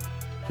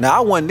 Now I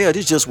wasn't there,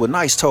 this is just what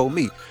Nice told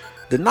me.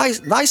 The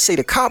Nice say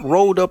the cop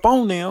rolled up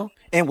on them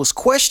and was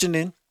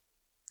questioning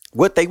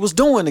what they was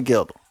doing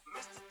together.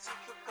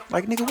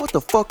 Like, nigga, what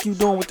the fuck you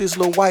doing with this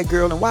little white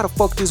girl, and why the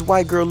fuck this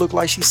white girl look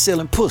like she's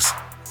selling pussy?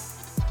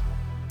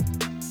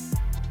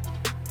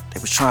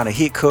 trying to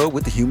hit Cub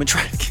with the human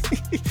trafficking.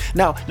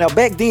 now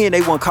back then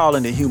they weren't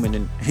calling it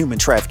human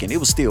trafficking. It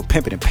was still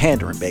pimping and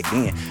pandering back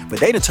then. But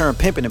they done turned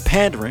pimping and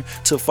pandering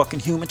to fucking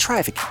human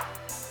trafficking.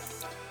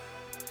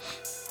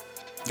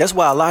 That's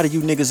why a lot of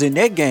you niggas in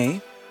that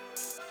game,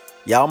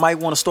 y'all might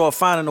want to start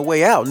finding a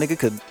way out, nigga,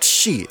 cause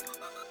shit.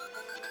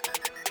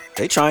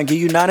 They try and give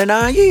you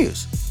 99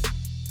 years.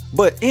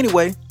 But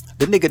anyway,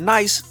 the nigga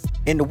Nice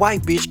and the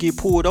white bitch get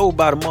pulled over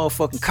by the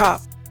motherfucking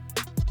cop.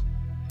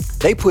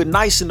 They put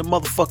Nice in the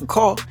motherfucking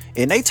car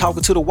and they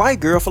talking to the white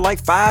girl for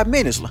like 5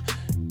 minutes. Like,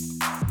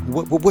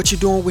 what you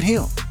doing with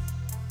him?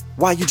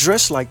 Why you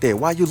dressed like that?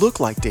 Why you look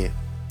like that?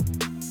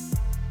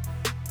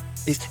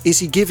 Is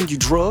he giving you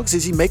drugs?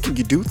 Is he making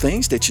you do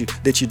things that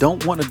you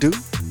don't want to do?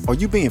 Are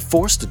you being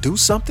forced to do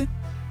something?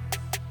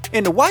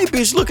 And the white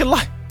bitch looking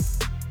like,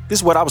 this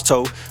is what I was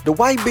told. The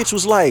white bitch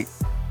was like,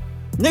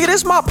 nigga,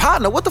 this my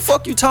partner. What the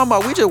fuck you talking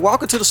about? We just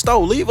walking to the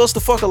store. Leave us the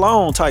fuck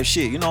alone type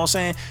shit. You know what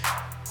I'm saying?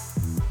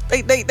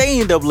 They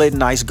end up letting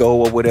Nice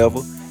go or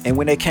whatever. And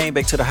when they came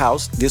back to the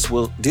house, this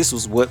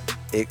is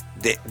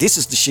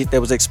the shit that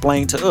was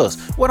explained to us.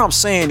 What I'm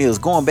saying is,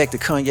 going back to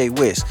Kanye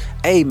West,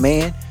 hey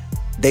man,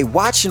 they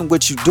watching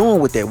what you doing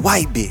with that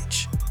white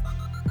bitch.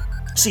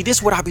 See, this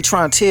is what I be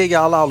trying to tell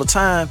y'all all the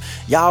time.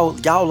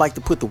 Y'all like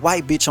to put the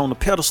white bitch on the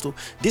pedestal.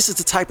 This is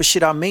the type of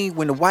shit I mean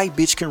when the white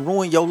bitch can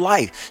ruin your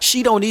life.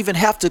 She don't even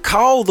have to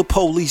call the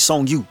police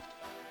on you,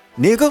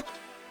 nigga.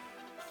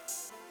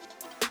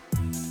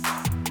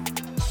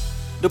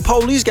 The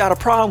police got a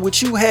problem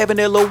with you having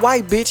that little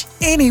white bitch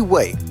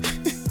anyway.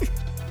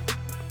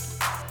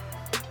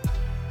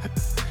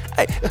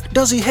 Hey,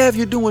 does he have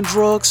you doing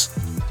drugs?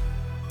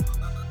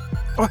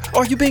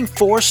 Are you being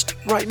forced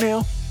right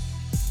now?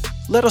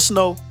 Let us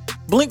know.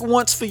 Blink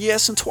once for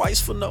yes and twice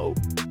for no.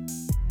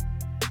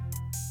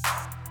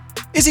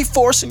 Is he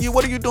forcing you?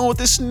 What are you doing with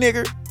this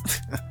nigger?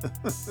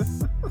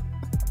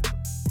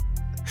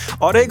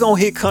 Are they gonna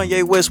hit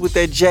Kanye West with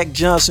that Jack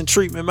Johnson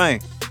treatment, man?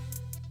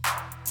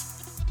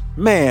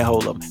 Man,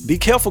 hold up. Be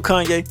careful,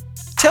 Kanye.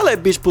 Tell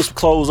that bitch put some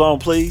clothes on,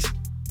 please.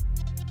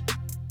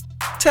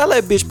 Tell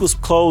that bitch put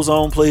some clothes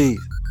on, please.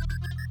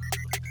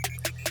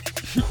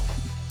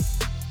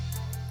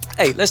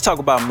 Hey, let's talk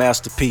about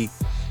Master P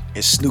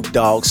and Snoop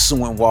Dogg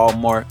suing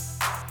Walmart.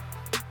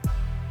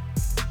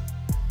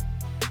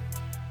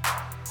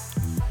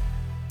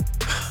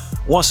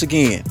 Once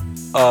again,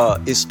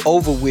 it's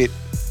over with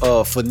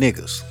for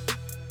niggas.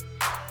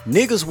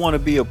 Niggas want to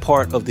be a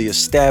part of the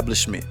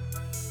establishment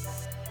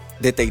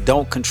that they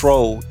don't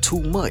control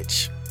too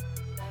much.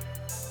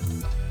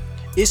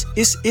 It's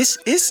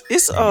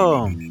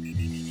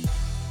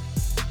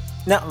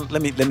now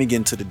let me get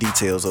into the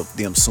details of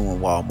them suing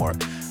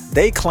Walmart.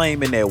 They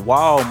claiming that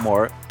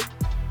Walmart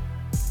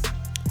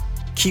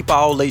keep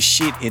all they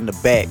shit in the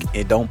back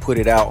and don't put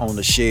it out on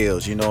the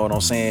shelves. You know what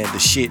I'm saying? The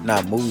shit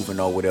not moving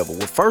or whatever.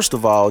 Well, first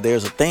of all,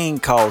 there's a thing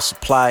called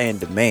supply and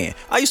demand.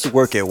 I used to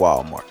work at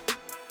Walmart.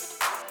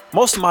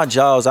 Most of my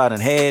jobs I done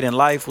had in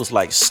life was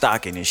like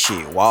stocking and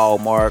shit.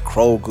 Walmart,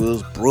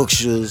 Kroger's,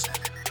 Brookshire's.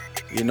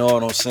 You know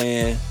what I'm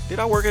saying? Did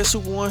I work at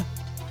Super One?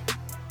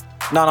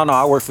 No.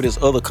 I worked for this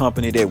other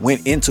company that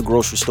went into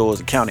grocery stores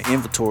and counted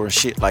inventory and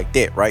shit like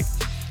that, right?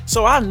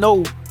 So I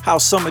know how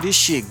some of this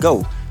shit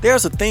go.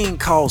 There's a thing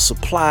called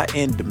supply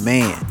and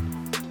demand.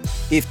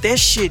 If that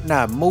shit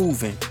not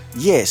moving,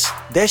 yes,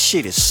 that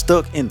shit is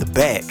stuck in the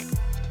back.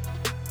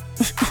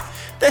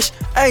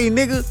 Hey,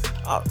 nigga,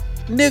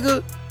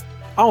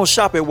 I don't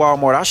shop at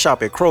Walmart. I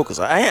shop at Kroger's.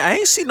 I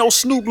ain't see no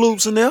Snoop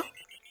Loops in there.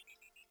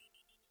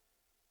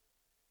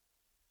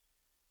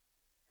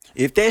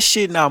 If that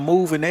shit not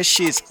moving, that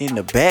shit's in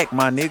the back,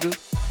 my nigga.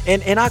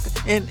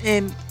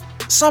 And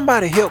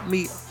somebody help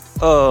me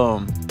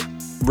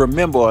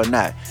remember or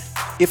not.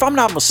 If I'm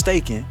not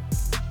mistaken,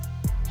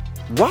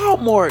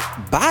 Walmart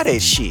buy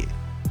that shit.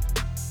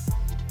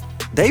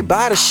 They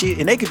buy the shit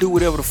and they can do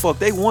whatever the fuck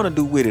they want to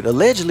do with it.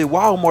 Allegedly,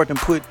 Walmart done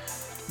put,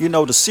 you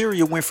know, the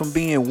cereal went from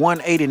being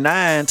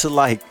 $1.89 to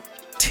like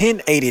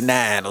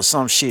 $10.89 or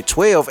some shit,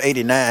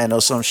 $12.89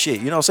 or some shit.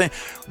 You know what I'm saying?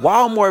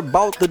 Walmart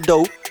bought the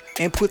dope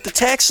and put the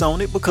tax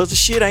on it because the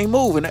shit ain't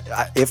moving.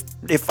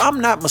 If I'm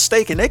not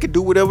mistaken, they can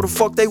do whatever the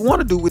fuck they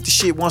want to do with the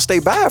shit once they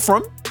buy it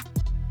from it.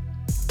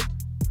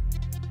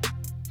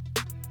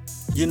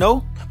 You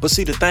know? But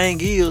see, the thing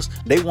is,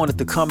 they wanted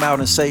to come out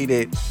and say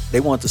that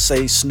they wanted to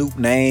say Snoop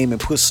name and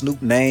put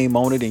Snoop name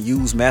on it and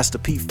use Master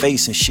P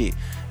face and shit.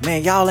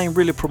 Man, y'all ain't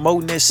really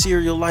promoting that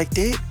cereal like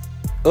that.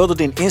 Other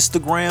than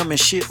Instagram and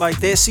shit like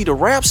that. See, the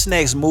Rap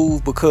Snacks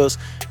move because,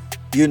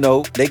 you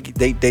know, they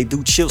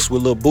do chips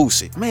with Lil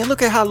Boosie. Man,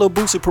 look at how Lil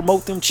Boosie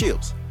promote them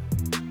chips.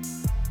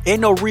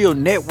 Ain't no real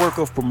network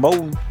of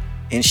promoting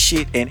and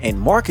shit and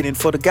marketing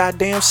for the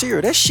goddamn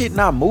cereal. That shit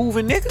not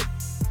moving, nigga.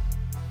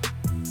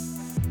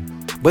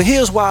 But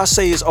here's why I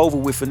say it's over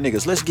with for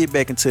niggas. Let's get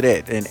back into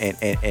that. And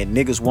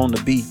niggas want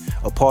to be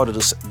a part of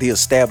the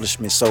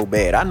establishment so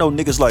bad. I know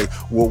niggas like,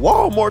 well,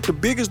 Walmart the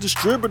biggest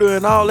distributor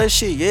and all that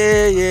shit.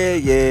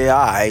 Yeah,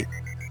 all right.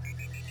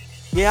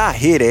 Yeah, I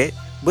hear that.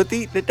 But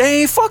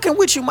they ain't fucking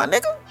with you, my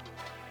nigga.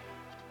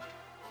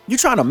 You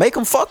trying to make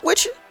them fuck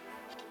with you?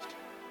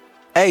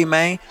 Hey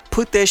man,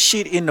 put that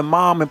shit in the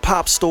mom and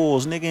pop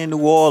stores, nigga, in New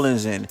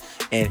Orleans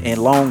and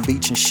Long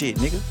Beach and shit,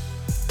 nigga.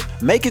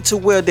 Make it to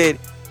where that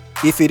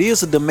if it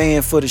is a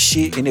demand for the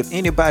shit and if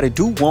anybody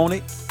do want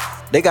it,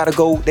 they gotta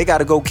go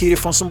get it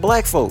from some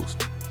black folks.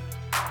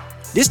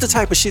 This the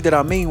type of shit that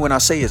I mean when I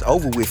say it's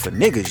over with for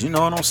niggas, you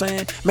know what I'm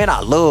saying? Man, I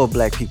love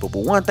black people, but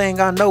one thing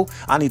I know,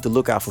 I need to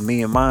look out for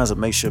me and mine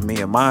and make sure me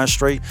and mine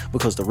straight,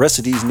 because the rest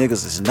of these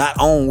niggas is not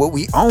on what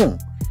we own.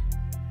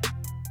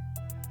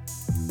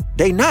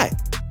 They not.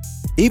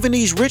 Even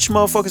these rich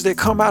motherfuckers that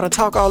come out and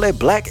talk all that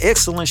black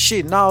excellence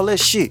shit and all that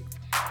shit,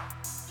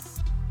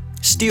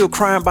 still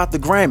crying about the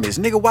Grammys.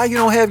 Nigga, why you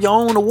don't have your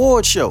own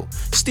award show?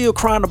 Still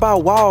crying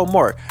about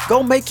Walmart.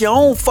 Go make your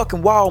own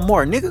fucking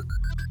Walmart, nigga.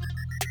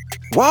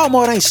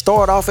 Walmart ain't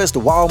started off as the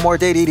Walmart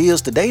that it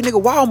is today,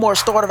 nigga. Walmart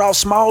started off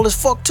small as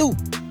fuck too.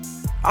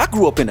 I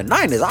grew up in the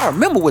 90s. I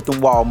remember what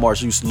them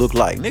Walmarts used to look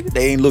like, nigga.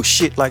 They ain't look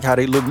shit like how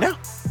they look now.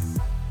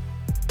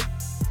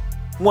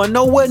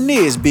 Wasn't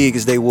near as big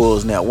as they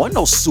was now. Wasn't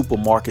no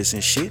supermarkets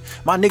and shit.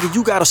 My nigga,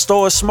 you gotta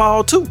start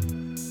small too.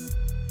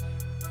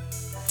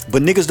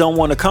 But niggas don't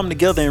want to come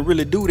together and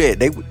really do that.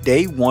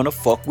 They want to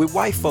fuck with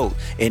white folks.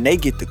 And they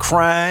get to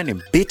crying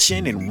and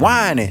bitching and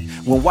whining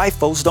when white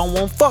folks don't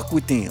want to fuck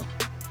with them.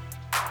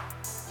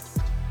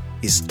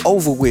 It's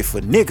over with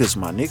for niggas,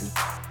 my nigga.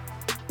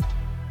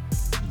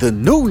 The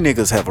new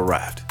niggas have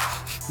arrived.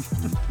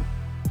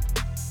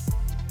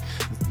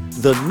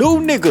 The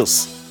new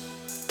niggas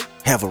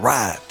have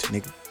arrived,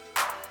 nigga.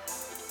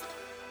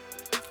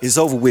 It's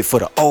over with for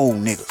the old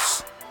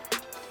niggas.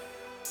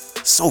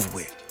 It's over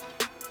with.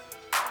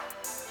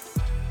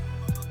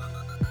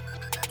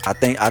 I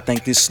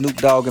think this Snoop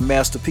Dogg and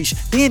Master P.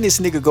 Then this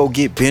nigga go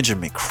get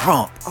Benjamin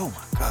Crump. Oh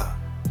my God.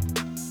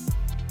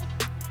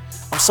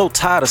 I'm so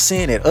tired of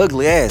seeing that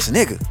ugly ass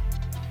nigga.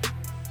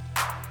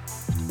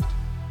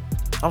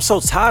 I'm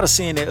so tired of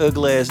seeing that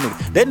ugly ass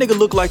nigga. That nigga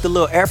look like the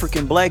little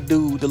African black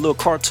dude, the little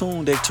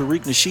cartoon that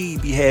Tariq Nasheed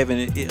be having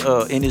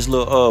in his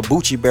little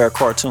Bucci Bear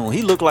cartoon.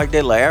 He look like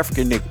that little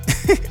African nigga.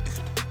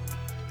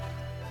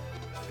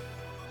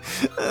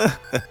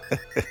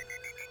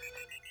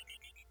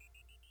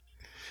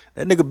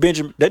 That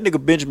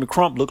nigga Benjamin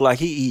Crump look like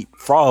he eat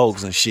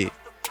frogs and shit.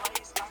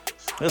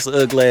 That's an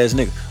ugly ass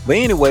nigga. But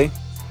anyway,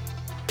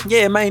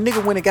 yeah, man,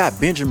 nigga went and got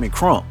Benjamin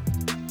Crump,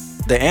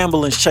 the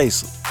ambulance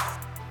chaser.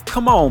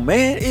 Come on,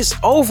 man, it's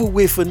over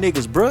with for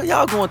niggas, bro.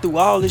 Y'all going through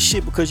all this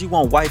shit because you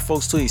want white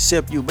folks to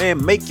accept you,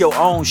 man. Make your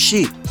own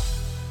shit.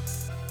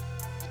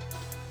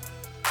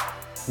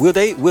 Will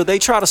they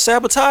try to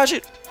sabotage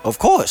it? Of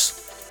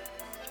course.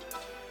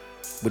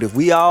 But if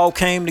we all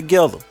came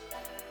together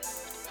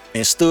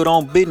and stood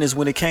on business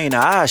when it came to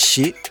our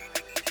shit,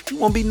 there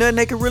won't be nothing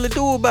they can really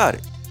do about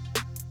it.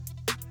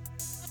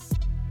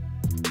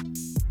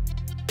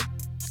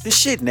 This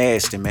shit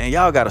nasty, man.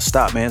 Y'all gotta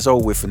stop, man. It's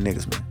over with for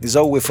niggas, man. It's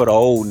over with for the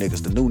old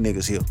niggas, the new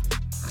niggas here.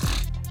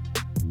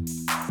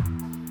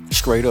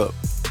 Straight up.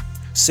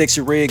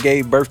 Sexy Red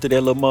gave birth to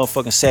that little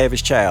motherfucking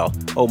savage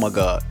child. Oh my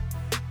God.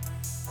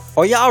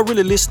 Are y'all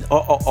really listening?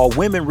 Are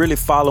women really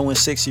following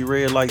Sexy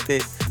Red like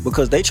that?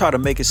 Because they try to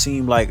make it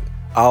seem like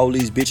all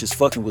these bitches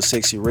fucking with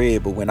Sexy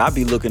Red, but when I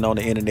be looking on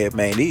the internet,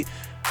 man,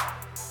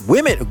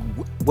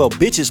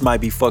 bitches might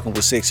be fucking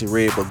with Sexy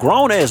Red, but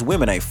grown ass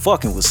women ain't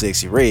fucking with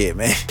Sexy Red,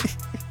 man.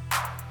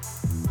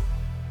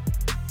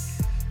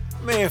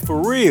 Man,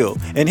 for real.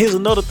 And here's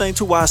another thing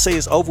too why I say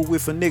it's over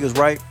with for niggas,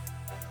 right?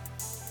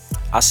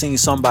 I seen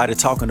somebody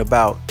talking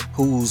about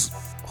who's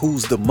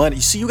the money.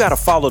 You see, you gotta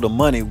follow the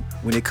money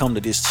when it come to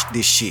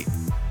this shit.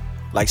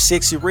 Like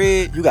Sexy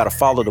Red, you gotta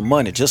follow the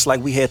money, just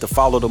like we had to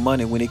follow the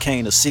money when it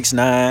came to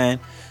 6ix9ine,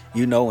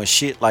 you know, and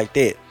shit like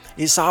that.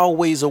 It's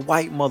always a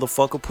white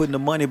motherfucker putting the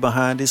money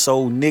behind this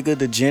old nigga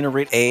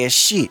degenerate ass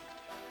shit.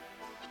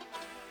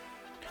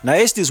 Now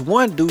it's this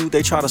one dude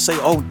they try to say,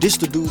 oh, this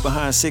the dude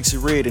behind Sexy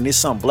Red and it's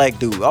some black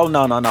dude. Oh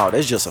no,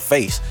 that's just a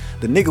face.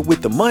 The nigga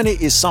with the money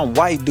is some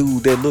white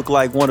dude that look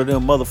like one of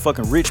them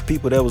motherfucking rich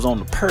people that was on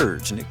the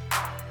purge, nigga.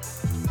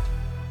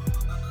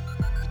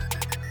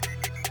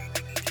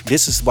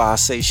 This is why I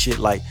say shit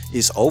like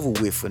it's over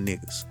with for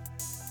niggas.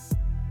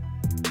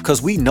 Cause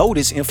we know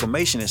this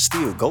information and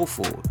still go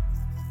for it.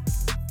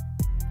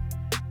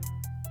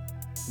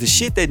 The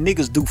shit that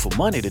niggas do for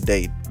money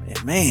today,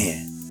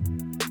 man.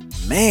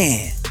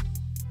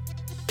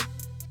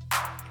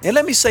 And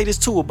let me say this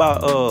too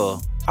about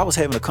I was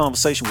having a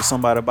conversation with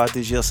somebody about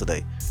this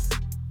yesterday.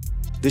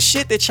 The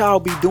shit that y'all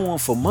be doing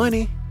for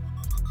money,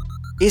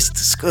 it's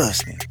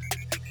disgusting.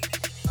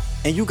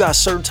 And you got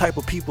certain type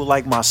of people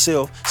like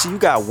myself. See, you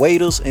got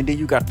waiters and then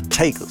you got the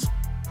takers.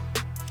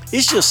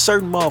 It's just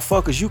certain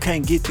motherfuckers, you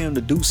can't get them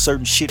to do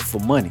certain shit for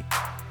money.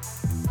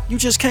 You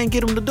just can't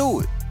get them to do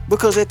it.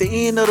 Because at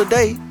the end of the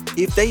day,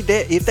 if they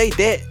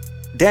that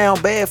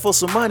down bad for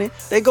some money,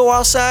 they go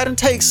outside and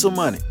take some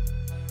money.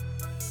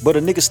 But a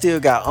nigga still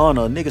got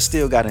honor, a nigga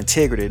still got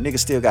integrity, a nigga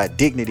still got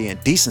dignity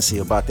and decency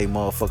about their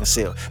motherfucking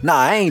self. Nah,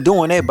 I ain't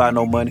doing that by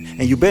no money.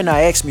 And you better not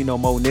ask me no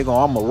more, nigga,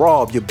 or I'ma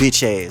rob your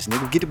bitch ass,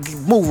 nigga. Get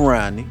move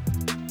around, nigga.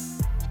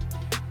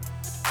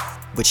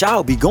 But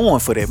y'all be going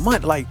for that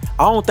money. Like,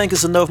 I don't think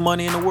it's enough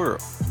money in the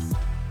world.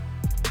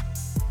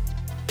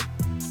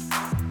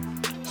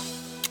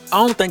 I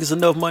don't think it's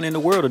enough money in the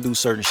world to do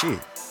certain shit.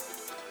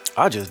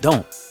 I just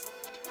don't.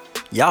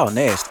 Y'all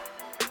nasty.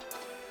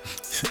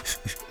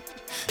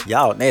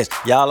 Y'all nasty.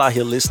 Y'all out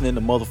here listening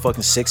to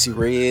motherfucking Sexy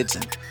Reds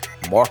and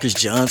Marcus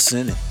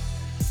Johnson. And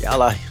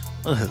y'all out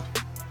here.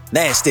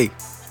 Nasty.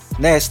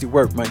 Nasty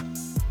work, man.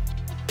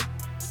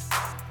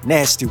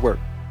 Nasty work.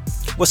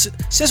 Well,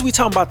 since we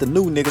talking about the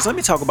new niggas, let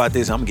me talk about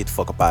this. I'm gonna get the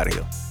fuck up out of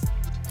here.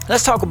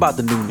 Let's talk about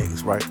the new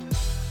niggas, right?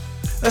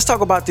 Let's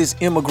talk about this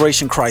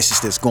immigration crisis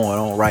that's going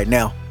on right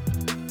now.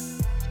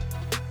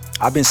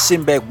 I've been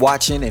sitting back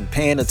watching and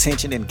paying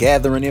attention and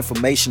gathering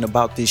information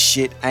about this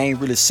shit. I ain't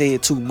really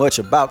said too much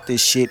about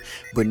this shit,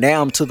 but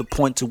now I'm to the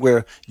point to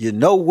where, you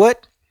know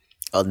what?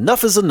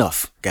 Enough is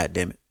enough,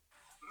 goddammit.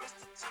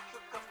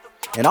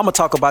 And I'm gonna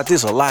talk about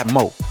this a lot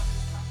more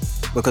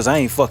because I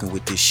ain't fucking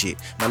with this shit.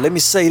 Now let me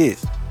say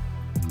this.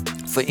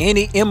 For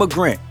any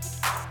immigrant,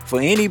 for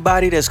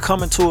anybody that's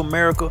coming to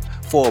America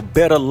for a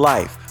better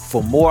life,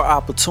 for more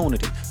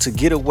opportunity, to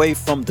get away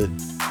from the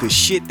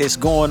shit that's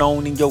going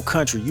on in your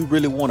country, you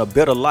really want a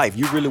better life.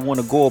 You really want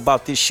to go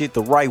about this shit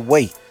the right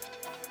way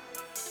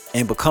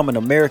and become an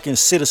American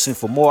citizen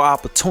for more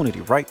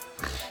opportunity, right?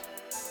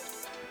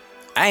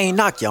 I ain't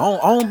knock you. I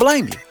don't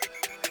blame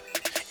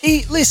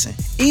you. Listen,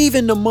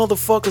 even the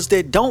motherfuckers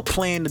that don't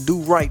plan to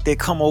do right that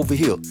come over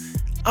here,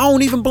 I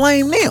don't even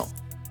blame them.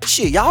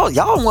 Shit, y'all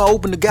want to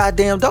open the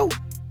goddamn door.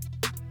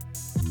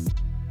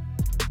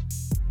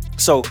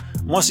 So,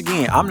 once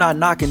again, I'm not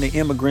knocking the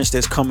immigrants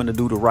that's coming to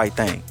do the right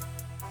thing.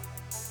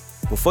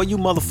 But for you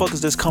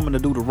motherfuckers that's coming to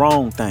do the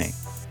wrong thing,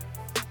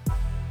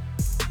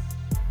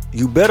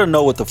 you better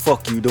know what the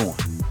fuck you doing.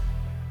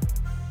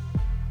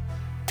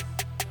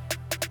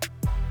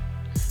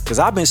 Because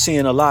I've been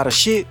seeing a lot of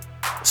shit,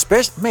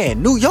 especially,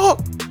 man, New York,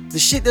 the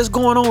shit that's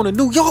going on in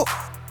New York.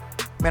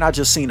 Man, I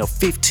just seen a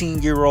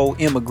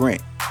 15-year-old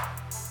immigrant,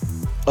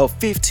 a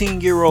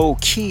 15-year-old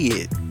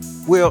kid.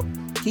 Well,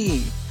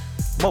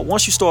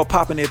 once you start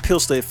popping that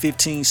pistol at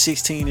 15,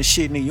 16 and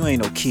shit, nigga, you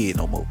ain't no kid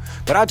no more.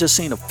 But I just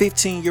seen a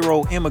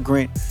 15-year-old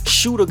immigrant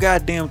shoot a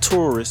goddamn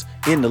tourist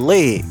in the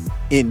leg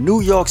in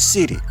New York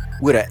City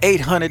with an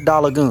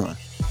 $800 gun.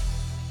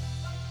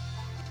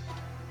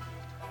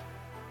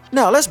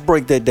 Now, let's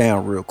break that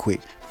down real quick.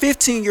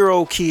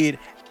 15-year-old kid,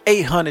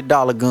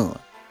 $800 gun.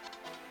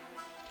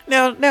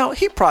 Now,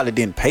 he probably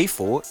didn't pay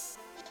for it.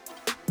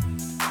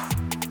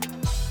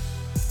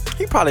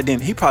 He probably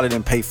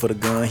didn't pay for the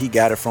gun. He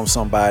got it from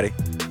somebody.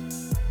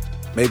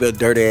 Maybe a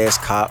dirty ass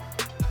cop.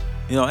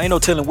 You know, ain't no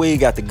telling where he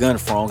got the gun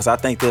from, because I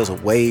think there's a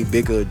way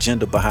bigger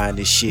agenda behind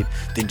this shit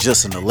than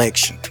just an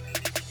election.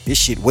 This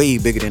shit way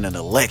bigger than an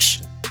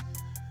election.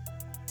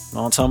 You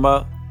know what I'm talking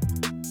about?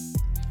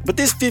 But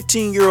this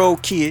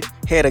 15-year-old kid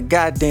had a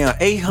goddamn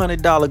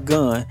 $800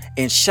 gun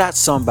and shot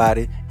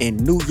somebody in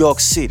New York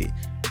City.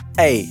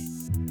 Hey,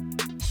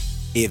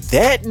 if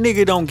that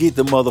nigga don't get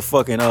the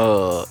motherfucking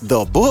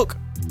the book,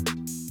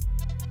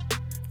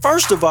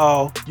 first of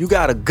all, you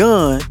got a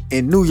gun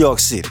in New York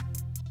City.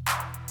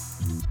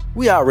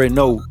 We already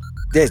know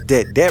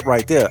that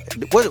right there.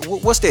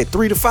 What's that?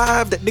 3 to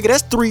 5? That nigga,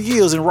 that's 3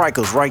 years in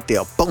Rikers right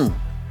there. Boom.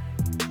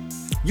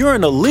 You're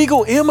an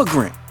illegal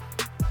immigrant.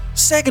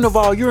 Second of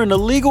all, you're an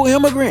illegal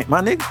immigrant,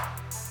 my nigga.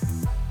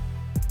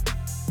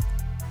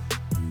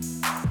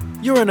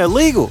 You're an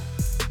illegal.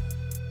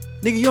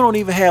 Nigga, you don't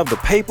even have the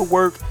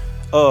paperwork.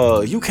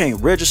 You can't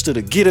register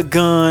to get a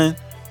gun.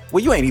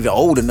 Well, you ain't even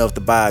old enough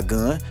to buy a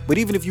gun. But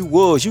even if you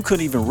was, you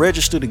couldn't even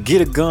register to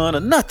get a gun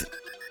or nothing.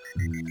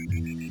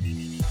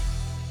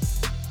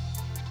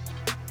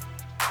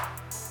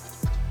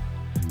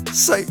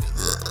 Say,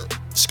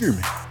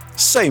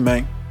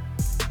 man,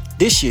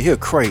 this shit here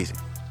crazy.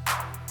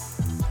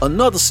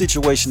 Another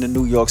situation in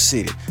New York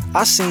City.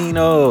 I seen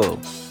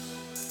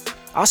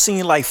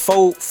like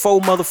four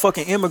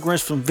motherfucking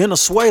immigrants from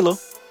Venezuela.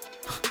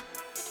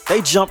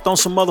 They jumped on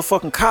some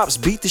motherfucking cops,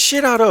 beat the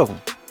shit out of them.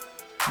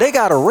 They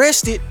got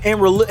arrested and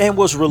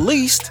was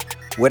released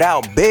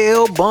without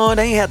bail, bond.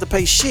 They ain't had to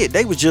pay shit.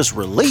 They was just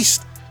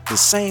released the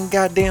same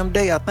goddamn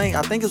day. I think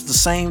it was the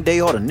same day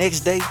or the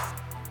next day.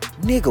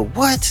 Nigga,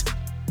 what?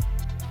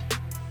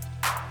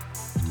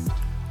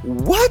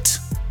 What?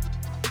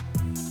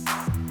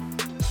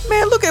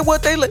 Man, look at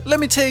what let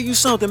me tell you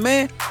something,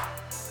 man.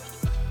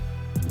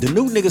 The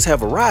new niggas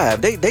have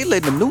arrived. They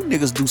letting the new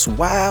niggas do some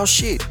wild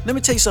shit. Let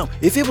me tell you something.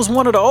 If it was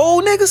one of the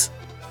old niggas,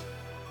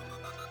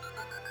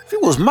 if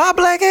it was my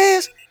black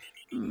ass,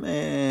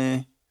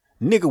 man,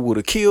 nigga would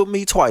have killed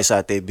me twice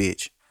out that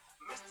bitch.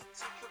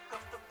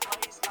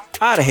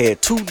 I'd have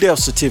had 2 death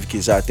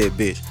certificates out that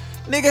bitch.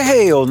 Nigga,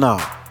 hell no.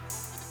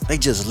 They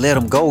just let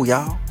them go,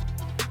 y'all.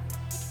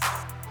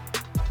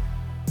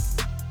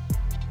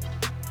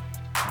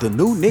 The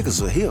new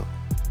niggas are here.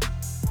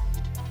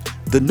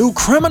 The new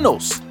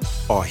criminals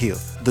are here.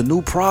 The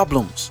new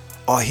problems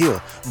are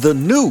here. The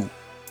new,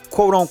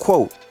 quote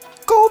unquote,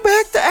 go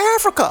back to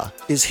Africa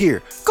is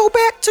here. Go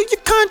back to your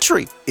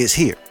country is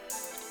here.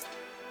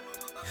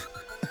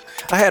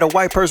 I had a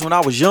white person when I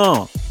was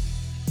young.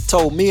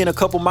 Told me and a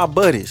couple of my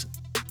buddies.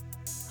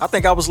 I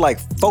think I was like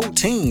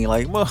 14.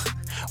 Like,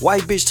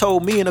 white bitch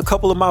told me and a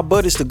couple of my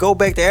buddies to go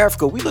back to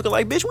Africa. We looking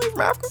like, bitch, we ain't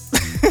from Africa.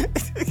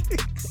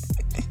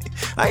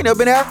 I ain't never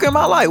been to Africa in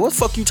my life. What the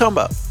fuck you talking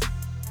about?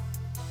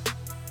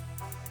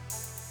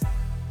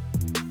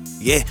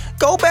 Yeah,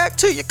 go back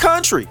to your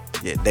country.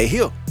 Yeah, they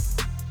here.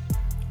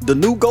 The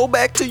new go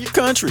back to your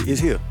country is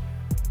here.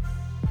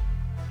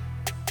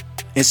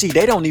 And see,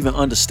 they don't even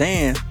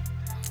understand.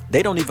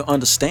 They don't even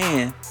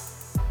understand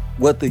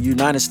what the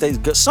United States.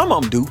 Some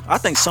of them do. I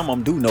think some of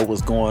them do know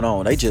what's going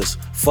on. They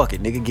just fuck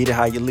it, nigga. Get it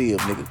how you live,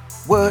 nigga.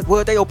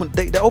 What? They open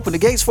the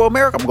gates for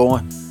America. I'm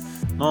going.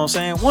 You know what I'm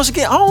saying? Once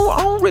again, I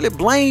don't really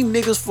blame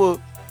niggas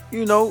for,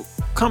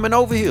 coming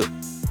over here.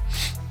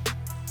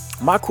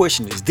 My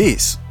question is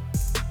this: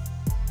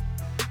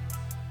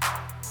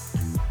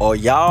 are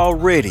y'all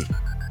ready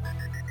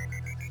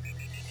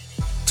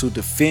to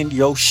defend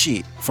your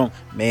shit from,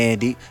 man,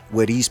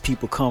 where these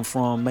people come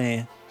from,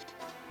 man?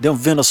 Them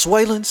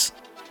Venezuelans,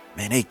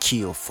 man, they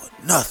kill for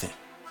nothing.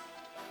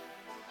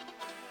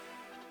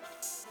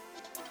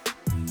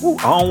 Ooh,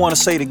 I don't want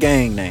to say the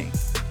gang name.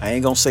 I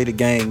ain't gonna say the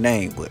gang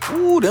name, but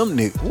ooh, them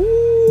niggas.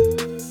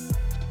 Ooh,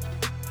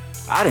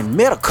 I done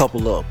met a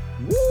couple of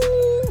them.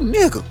 Ooh,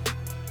 nigga.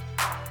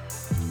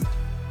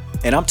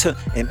 And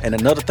and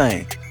another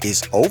thing,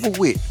 it's over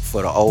with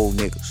for the old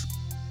niggas.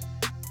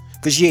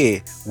 Cause yeah,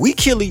 we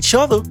kill each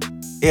other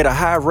at a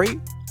high rate.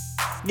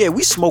 Yeah,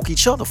 we smoke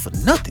each other for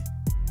nothing.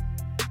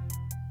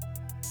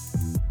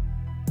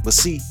 But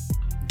see,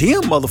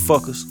 them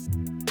motherfuckers,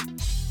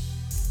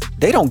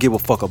 they don't give a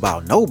fuck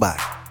about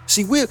nobody.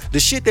 See, the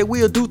shit that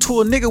we'll do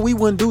to a nigga, we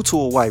wouldn't do to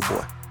a white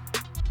boy.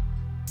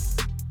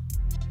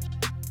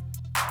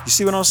 You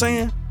see what I'm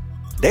saying?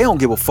 They don't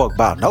give a fuck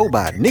about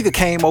nobody. Nigga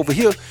came over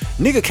here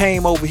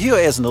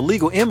as an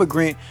illegal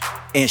immigrant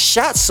and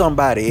shot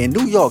somebody in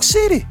New York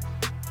City.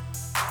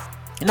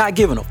 Not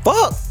giving a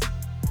fuck.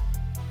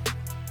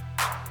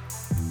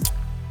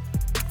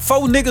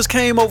 4 niggas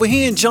came over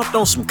here and jumped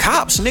on some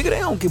cops, nigga. They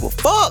don't give a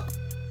fuck.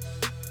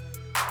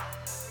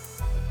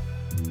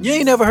 You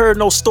ain't never heard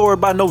no story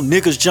about no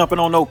niggas jumping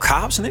on no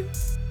cops, nigga.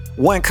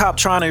 One cop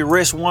trying to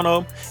arrest one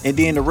of them, and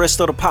then the rest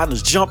of the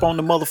partners jump on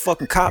the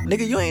motherfucking cop,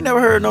 nigga. You ain't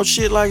never heard no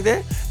shit like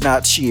that.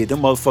 Nah, shit,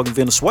 them motherfucking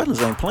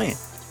Venezuelans ain't playing.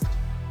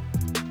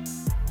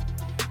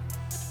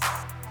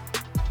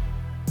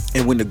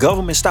 And when the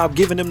government stopped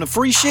giving them the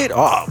free shit,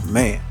 oh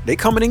man, they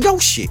coming in your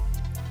shit.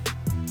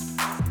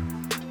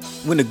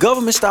 When the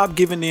government stopped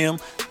giving them,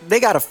 they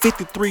got a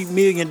 $53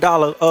 million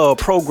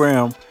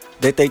program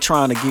that they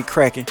trying to get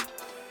cracking.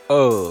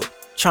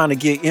 Trying to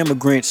get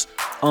immigrants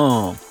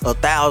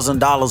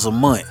 $1,000 a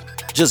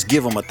month. Just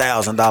give them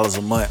 $1,000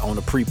 a month on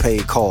a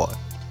prepaid card.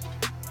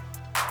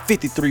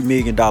 $53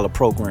 million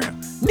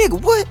program.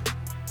 Nigga, what?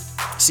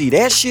 See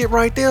that shit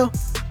right there?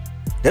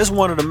 That's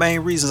one of the main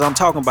reasons I'm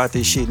talking about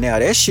this shit now.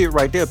 That shit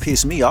right there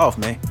pissed me off,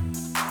 man.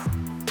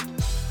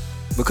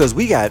 Because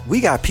we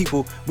got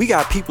people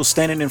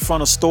standing in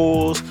front of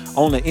stores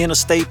on the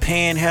interstate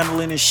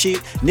panhandling and shit.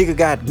 Nigga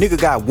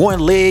got one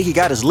leg, he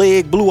got his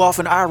leg blew off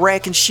in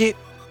Iraq and shit.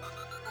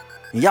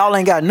 And y'all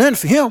ain't got nothing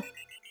for him.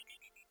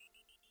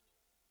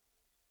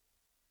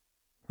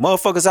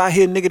 Motherfuckers out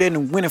here, nigga, that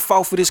went and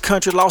fought for this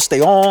country, lost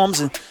their arms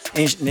and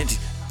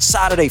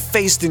side of their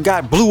face and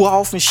got blew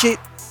off and shit.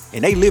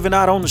 And they living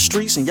out on the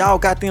streets, and y'all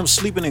got them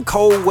sleeping in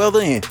cold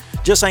weather and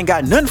just ain't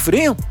got nothing for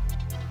them.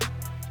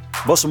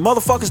 But some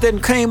motherfuckers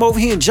that came over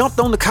here and jumped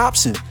on the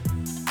cops and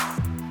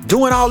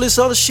doing all this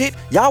other shit,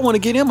 y'all want to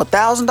get him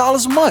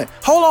 $1,000 a month.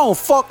 Hold on,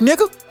 fuck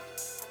nigga.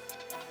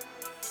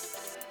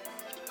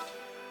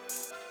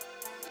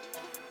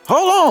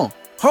 Hold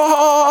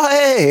on.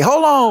 Hey,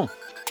 hold on.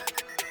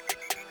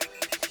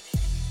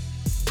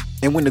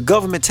 And when the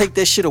government take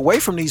that shit away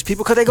from these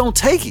people, cause they gonna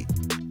take it.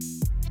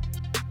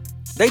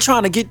 They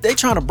trying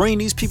to bring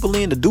these people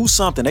in to do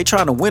something. They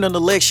trying to win an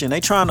election. They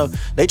trying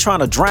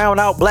to drown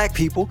out black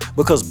people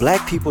because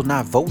black people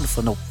not voting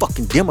for no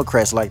fucking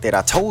Democrats like that.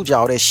 I told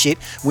y'all that shit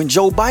when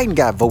Joe Biden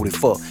got voted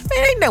for.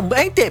 Man,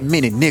 ain't that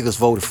many niggas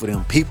voted for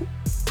them people.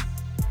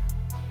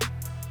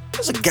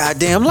 That's a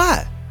goddamn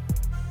lie.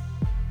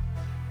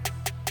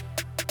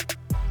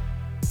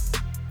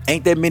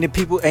 Ain't that many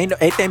people, ain't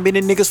that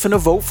many niggas finna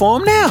vote for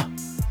him now.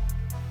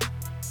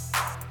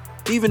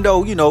 Even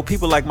though,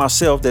 people like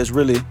myself that's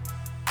really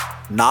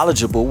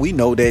knowledgeable, we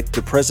know that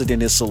the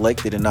president is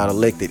selected and not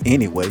elected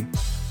anyway.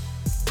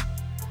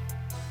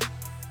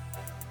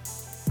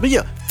 But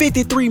yeah,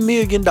 $53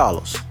 million.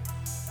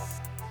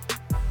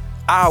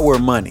 Our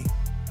money.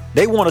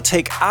 They want to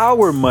take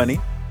our money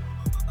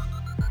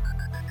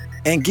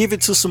and give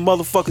it to some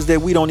motherfuckers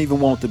that we don't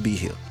even want to be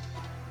here.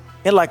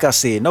 And like I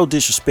said, no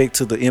disrespect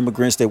to the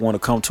immigrants that want to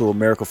come to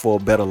America for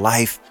a better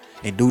life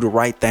and do the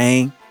right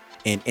thing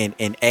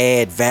and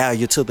add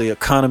value to the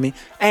economy.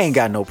 I ain't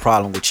got no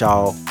problem with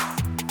y'all.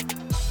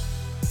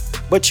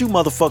 But you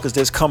motherfuckers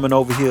that's coming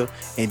over here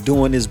and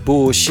doing this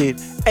bullshit,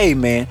 hey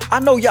man, I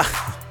know y'all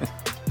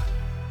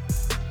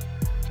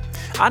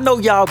I know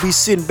y'all be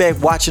sitting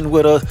back watching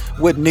what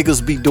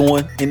niggas be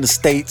doing in the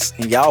States,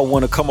 and y'all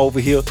want to come over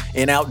here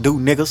and outdo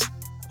niggas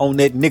on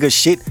that nigga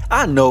shit.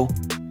 I know.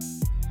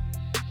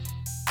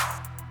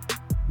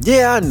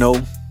 Yeah, I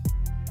know.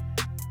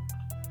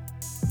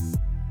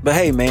 But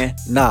hey, man,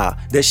 nah,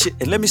 that shit.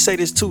 And let me say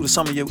this too to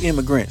some of you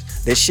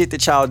immigrants. That shit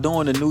that y'all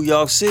doing in New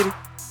York City.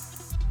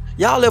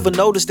 Y'all ever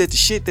notice that the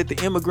shit that the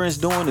immigrants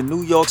doing in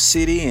New York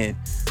City and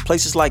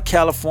places like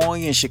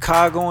California and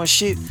Chicago and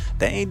shit,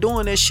 they ain't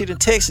doing that shit in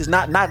Texas.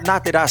 Not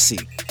that I see.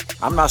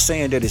 I'm not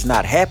saying that it's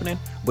not happening,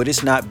 but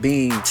it's not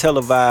being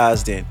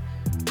televised, and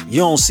you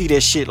don't see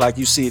that shit like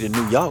you see it in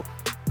New York.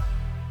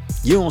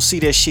 You don't see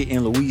that shit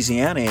in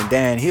Louisiana and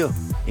down here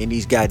in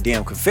these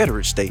goddamn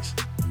Confederate states.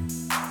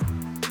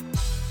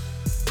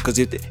 Because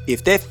if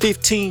that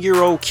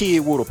 15-year-old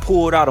kid would have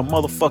pulled out a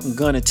motherfucking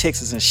gun in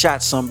Texas and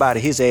shot somebody,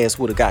 his ass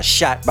would have got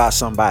shot by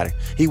somebody.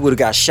 He would have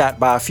got shot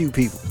by a few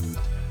people.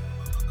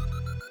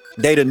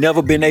 They'd have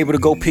never been able to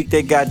go pick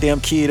that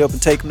goddamn kid up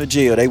and take him to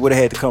jail. They would have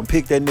had to come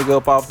pick that nigga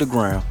up off the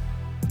ground.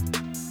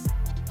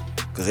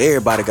 Because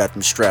everybody got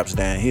them straps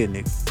down here,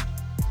 nigga.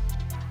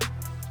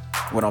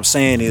 What I'm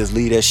saying is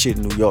leave that shit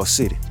in New York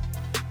City.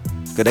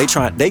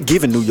 Because they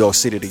giving New York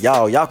City to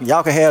y'all. Y'all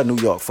can have New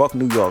York. Fuck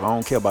New York. I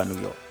don't care about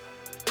New York.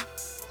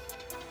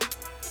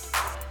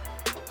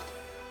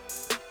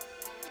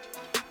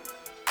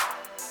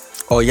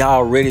 Are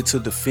y'all ready to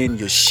defend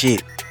your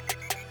shit?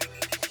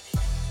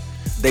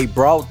 They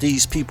brought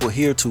these people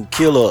here to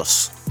kill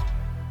us.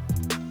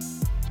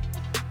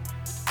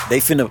 They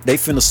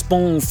finna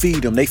spoon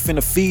feed them. They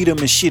finna feed them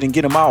and shit and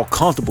get them all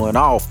comfortable and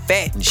all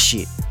fat and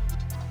shit.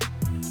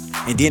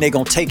 And then they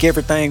gonna take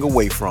everything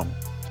away from them.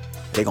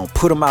 They gonna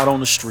put them out on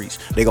the streets.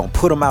 They gonna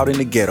put them out in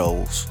the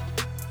ghettos.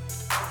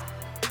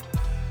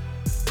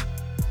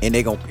 And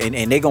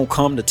they gonna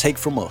come to take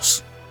from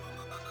us.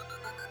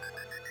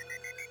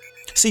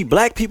 See,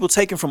 black people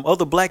taking from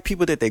other black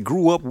people that they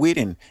grew up with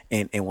and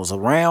was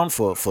around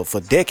for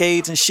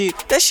decades and shit.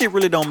 That shit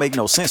really don't make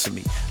no sense to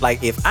me.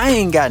 Like, if I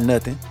ain't got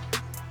nothing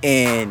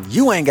and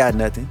you ain't got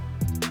nothing,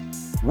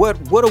 what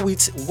are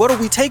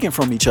we taking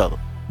from each other?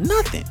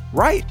 Nothing,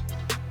 right?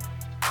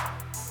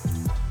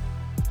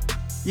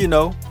 You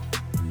know.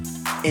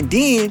 And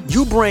then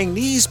you bring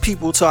these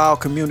people to our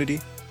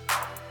community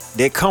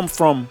that come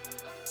from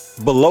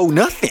below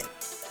nothing.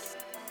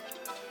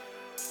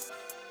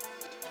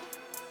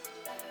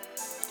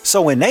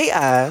 So in their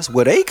eyes,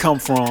 where they come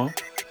from,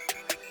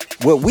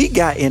 what we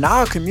got in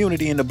our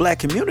community, in the black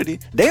community,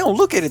 they don't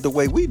look at it the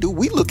way we do.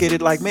 We look at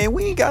it like, man,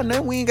 we ain't got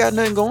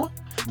nothing going.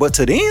 But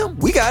to them,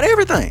 we got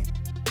everything.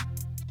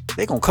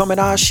 They gonna come in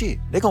our shit.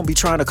 They gonna be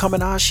trying to come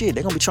in our shit.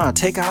 They gonna be trying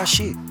to take our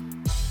shit.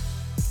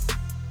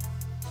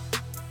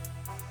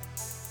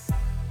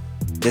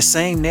 The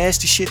same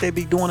nasty shit they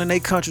be doing in their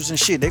countries and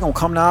shit, they gonna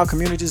come to our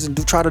communities and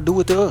try to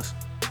do it to us.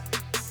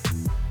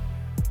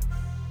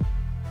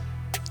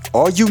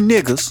 Are you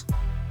niggas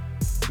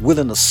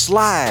willing to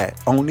slide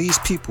on these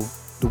people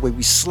the way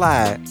we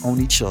slide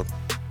on each other?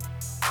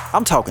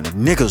 I'm talking to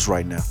niggas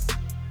right now.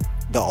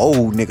 The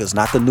old niggas,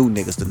 not the new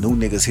niggas. The new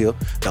niggas here.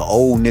 The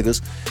old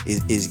niggas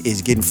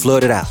is getting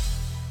flooded out.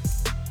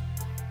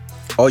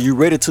 Are you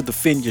ready to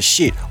defend your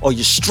shit? Are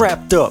you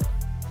strapped up?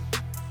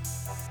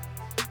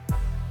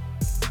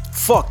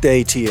 Fuck the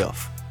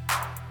ATF.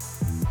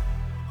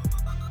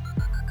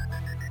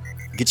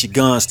 Get your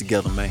guns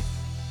together, man.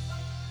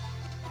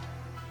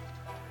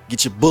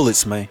 Get your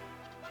bullets, man.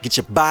 Get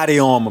your body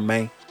armor,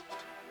 man.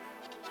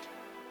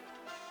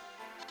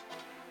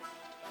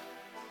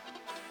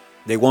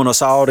 They want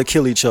us all to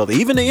kill each other.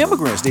 Even the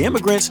immigrants. The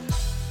immigrants,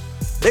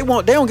 they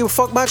don't give a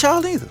fuck about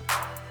y'all neither.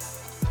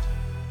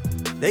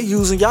 They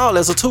using y'all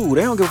as a tool.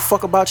 They don't give a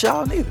fuck about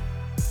y'all neither.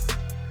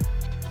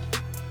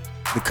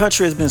 The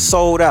country has been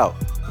sold out,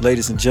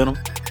 ladies and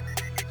gentlemen.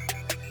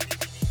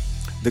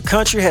 The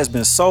country has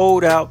been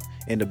sold out,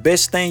 and the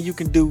best thing you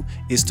can do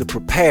is to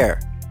prepare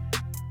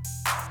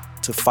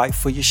to fight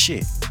for your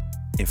shit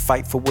and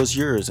fight for what's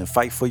yours and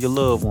fight for your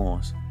loved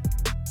ones.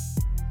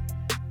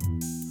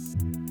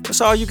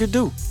 That's all you can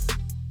do.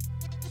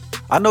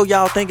 I know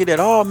y'all thinking that,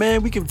 oh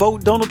man, we can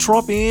vote Donald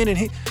Trump in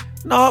and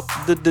no,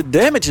 the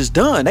damage is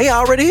done. They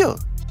already here.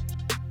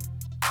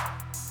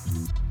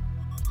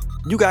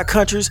 You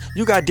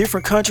got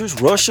different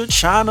countries, Russia,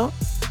 China,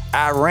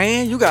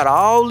 Iran. You got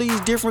all these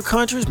different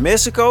countries.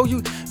 Mexico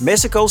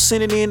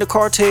sending in the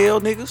cartel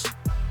niggas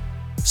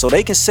so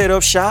they can set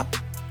up shop.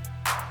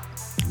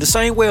 The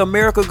same way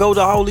America go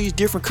to all these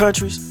different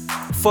countries,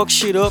 fuck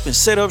shit up and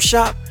set up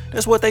shop,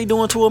 that's what they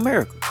doing to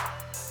America.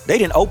 They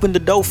didn't open the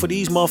door for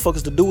these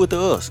motherfuckers to do it to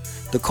us.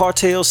 The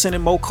cartel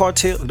sending more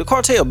cartel. The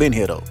cartel been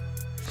here though.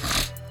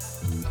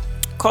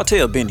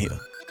 Cartel been here.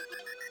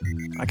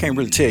 I can't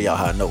really tell y'all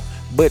how I know,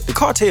 but the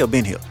cartel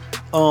been here.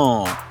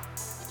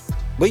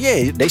 But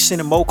yeah, they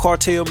sending more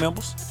cartel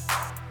members.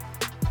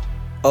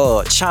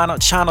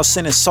 China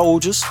sending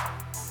soldiers.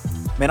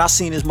 Man, I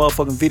seen this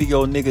motherfucking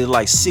video, nigga,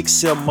 like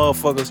 6-7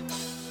 motherfuckers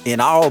in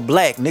all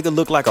black. Nigga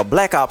look like a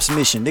black ops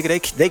mission.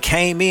 Nigga, they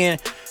came in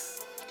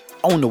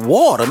on the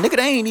water.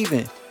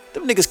 Nigga,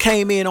 Them niggas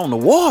came in on the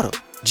water,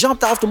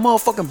 jumped off the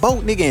motherfucking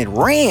boat, nigga, and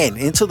ran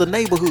into the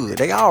neighborhood.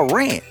 They all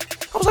ran.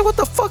 I was like, what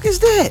the fuck is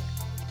that?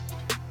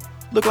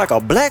 Look like a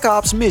Black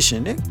Ops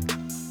mission, nigga.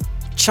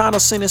 China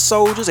sending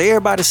soldiers,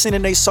 everybody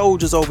sending their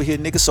soldiers over here,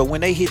 nigga. So when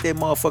they hit that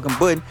motherfucking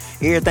button,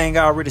 everything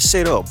already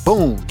set up.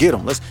 Boom, get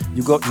them.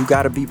 You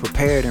gotta be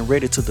prepared and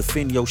ready to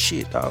defend your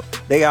shit, dog.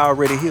 They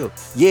already here.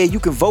 Yeah, you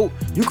can vote.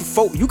 You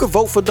can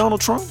vote for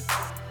Donald Trump.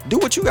 Do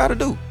what you gotta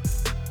do.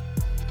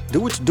 Do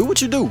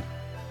what you do.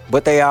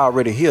 But they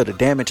already here. The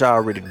damage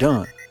already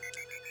done.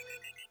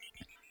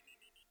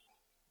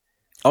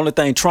 Only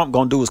thing Trump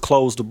gonna do is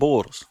close the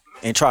borders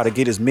and try to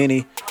get as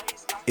many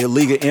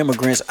illegal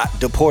immigrants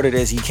deported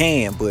as he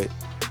can, but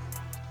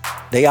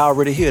they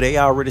already here. They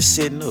already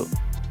sitting up.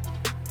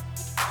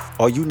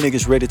 Are you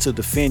niggas ready to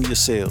defend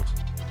yourselves?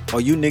 Are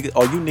you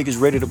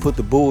niggas ready to put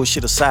the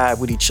bullshit aside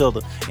with each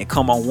other and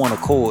come on one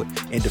accord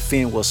and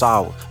defend what's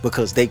ours?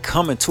 Because they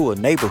coming to a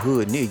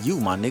neighborhood near you,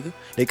 my nigga.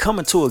 They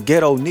coming to a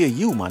ghetto near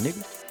you, my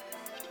nigga.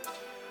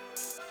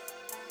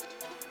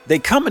 They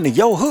coming to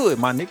your hood,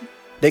 my nigga.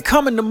 They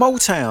coming to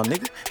Motown,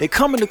 nigga. They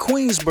coming to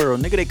Queensboro,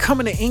 nigga. They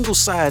coming to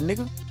Ingleside,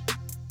 nigga.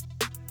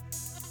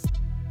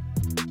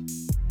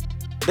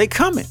 They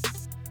coming.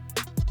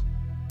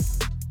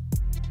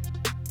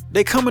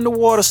 They coming to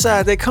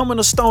Waterside. They coming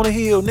to Stony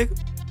Hill, nigga.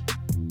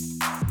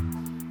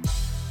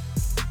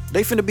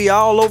 They finna be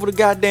all over the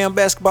goddamn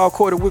basketball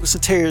court at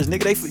Wilkinson Terrace,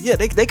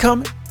 nigga. They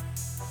coming.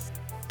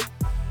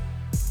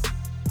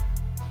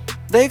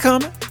 They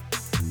coming.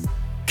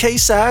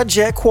 K-Side,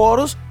 Jack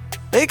Quarters,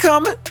 they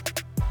coming.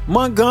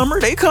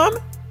 Montgomery, they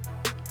coming.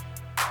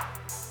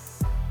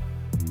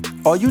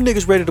 Are you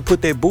niggas ready to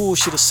put that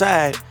bullshit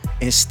aside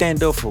and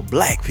stand up for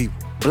black people,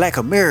 black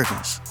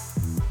Americans?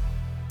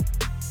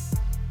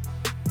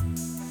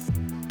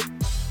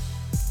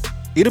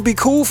 It'll be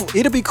cool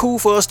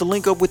for us to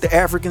link up with the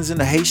Africans and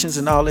the Haitians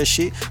and all that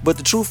shit, but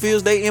the truth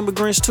is they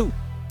immigrants too.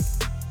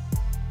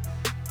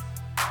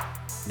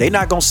 They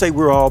not gonna say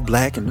we're all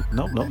black and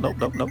no.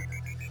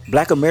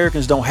 Black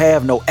Americans don't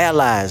have no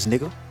allies,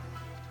 nigga.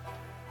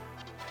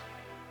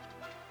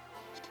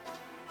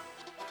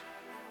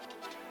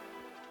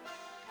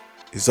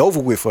 It's over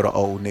with for the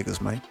old niggas,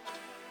 man.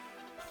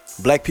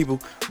 Black people,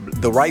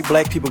 the right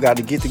black people got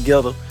to get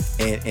together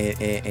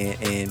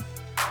and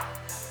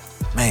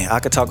man, I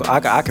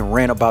can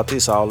rant about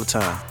this all the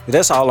time.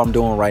 That's all I'm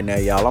doing right now,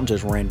 y'all. I'm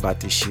just ranting about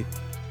this shit.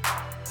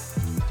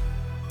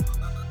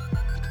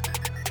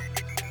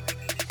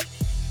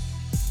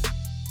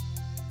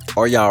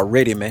 Are y'all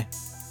ready, man?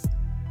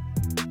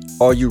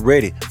 Are you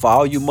ready? For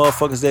all you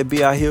motherfuckers that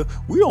be out here,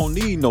 we don't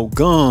need no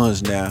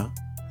guns now.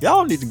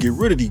 Y'all need to get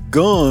rid of these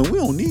guns. We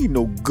don't need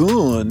no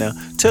gun now.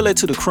 Tell that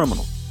to the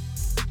criminal.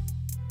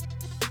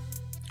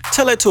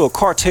 Tell that to a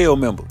cartel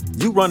member.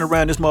 You run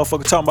around this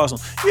motherfucker talking about some,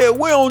 yeah,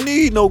 we don't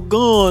need no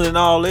gun and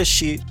all that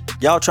shit.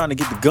 Y'all trying to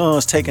get the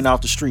guns taken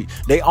off the street.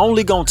 They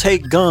only gonna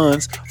take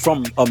guns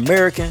from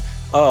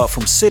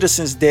from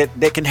citizens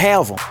that can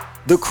have them.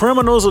 The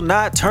criminals are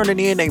not turning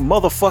in they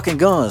motherfucking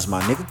guns,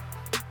 my nigga.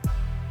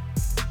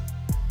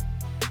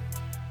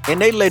 And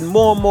they letting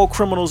more and more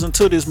criminals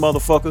into this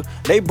motherfucker.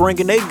 They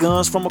bringing their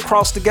guns from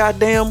across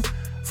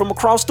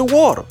the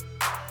water.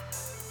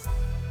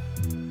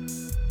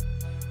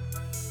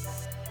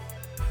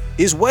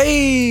 It's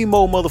way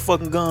more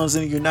motherfucking guns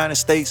in the United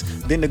States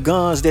than the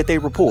guns that they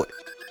report.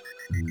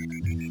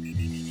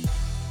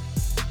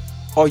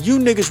 Are you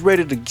niggas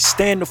ready to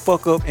stand the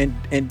fuck up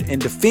and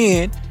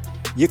defend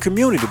your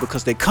community?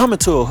 Because they coming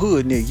to a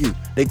hood near you.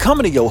 They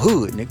coming to your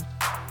hood, nigga.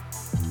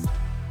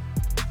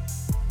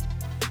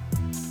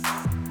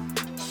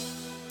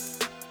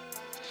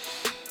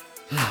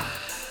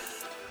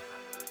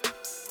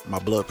 My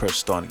blood pressure's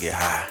starting to get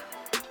high.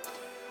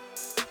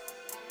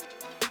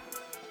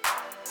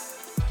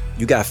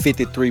 You got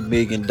 $53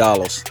 million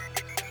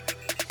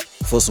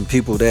for some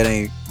people that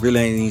ain't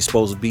even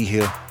supposed to be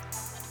here.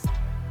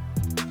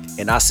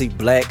 And I see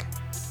black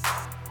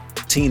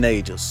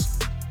teenagers.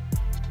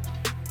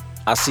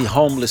 I see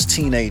homeless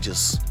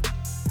teenagers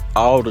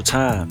all the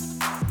time.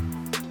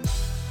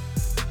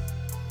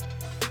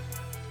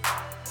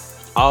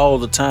 All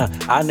the time.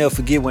 I never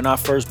forget when I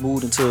first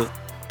moved into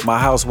my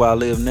house where I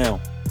live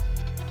now.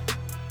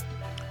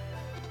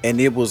 And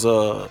it was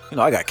I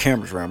got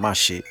cameras around my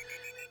shit.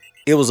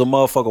 It was a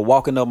motherfucker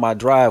walking up my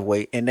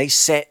driveway and they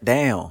sat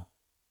down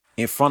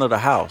in front of the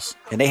house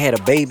and they had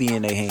a baby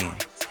in their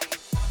hand.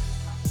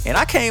 And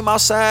I came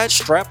outside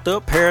strapped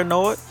up,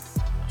 paranoid.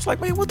 I was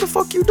like, man, what the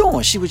fuck you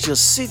doing? She was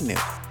just sitting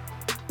there.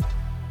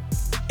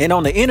 And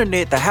on the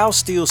internet, the house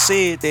still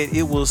said that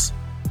it was,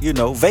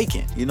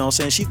 vacant. You know what I'm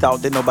saying? She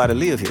thought that nobody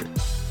lived here.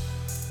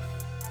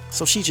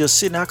 So she just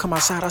sitting there. I come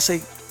outside. I say,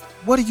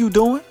 what are you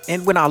doing?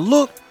 And when I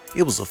looked,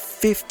 it was a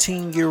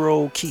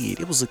 15-year-old kid.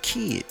 It was a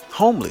kid,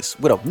 homeless,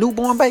 with a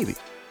newborn baby.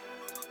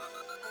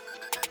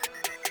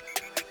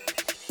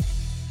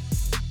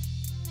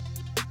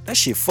 That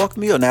shit fucked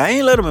me up. Now, I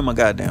ain't let him in my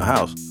goddamn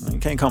house. You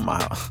can't come to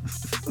my house.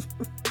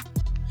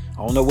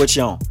 I don't know what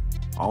you on.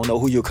 I don't know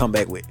who you'll come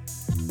back with.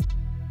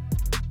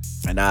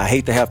 And I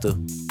hate to have to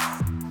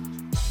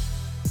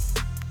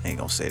Ain't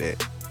gonna say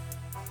that.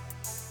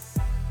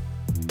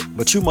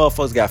 But you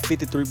motherfuckers got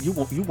 53. You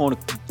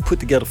want to put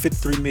together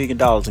 $53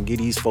 million and get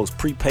these folks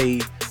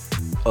prepaid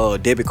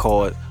debit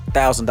card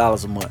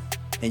 $1,000 a month,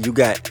 and you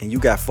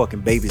got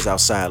fucking babies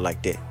outside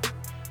like that.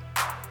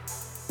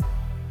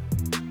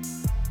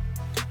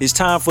 It's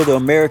time for the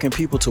American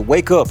people to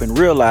wake up and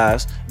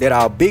realize that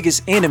our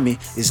biggest enemy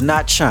is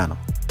not China.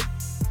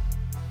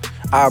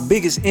 Our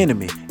biggest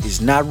enemy is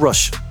not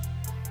Russia.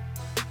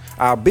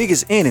 Our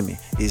biggest enemy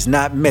is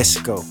not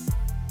Mexico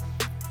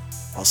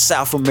or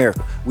South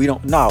America. We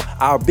don't know.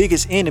 Our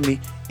biggest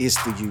enemy is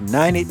the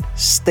United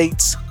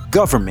States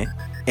government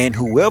and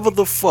whoever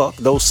the fuck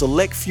those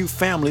select few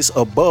families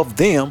above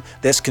them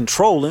that's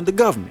controlling the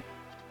government.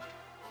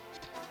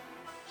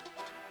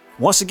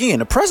 Once again,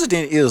 the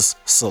president is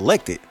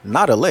selected,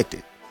 not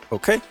elected.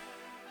 Okay?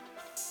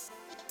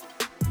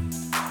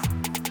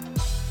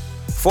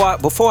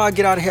 Before I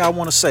get out of here, I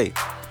want to say,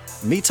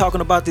 me talking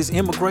about this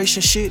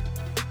immigration shit,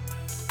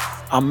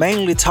 I'm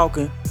mainly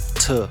talking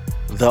to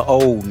the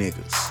old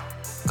niggas.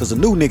 Because the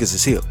new niggas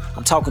is here.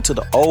 I'm talking to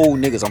the old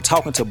niggas. I'm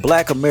talking to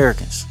black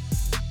Americans.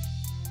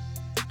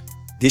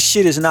 This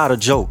shit is not a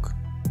joke.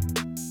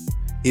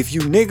 If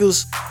you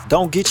niggas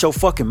don't get your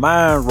fucking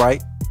mind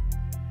right,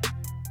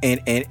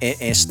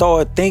 and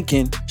start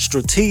thinking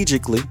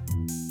strategically,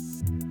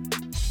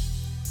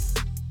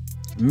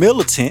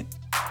 militant,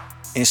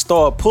 and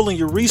start pulling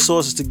your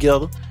resources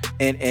together,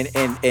 and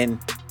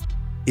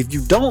if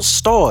you don't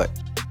start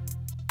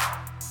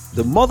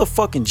the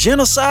motherfucking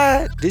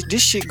genocide,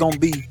 this shit gonna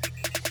be,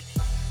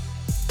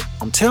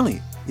 I'm telling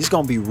you, it's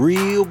gonna be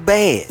real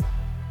bad.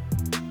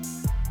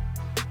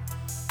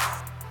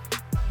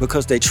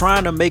 Because they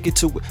trying to make it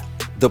to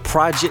the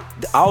project,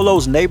 all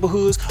those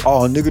neighborhoods.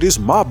 Oh, nigga, this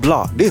my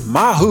block. This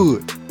my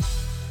hood.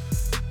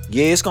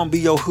 Yeah, it's gonna be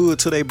your hood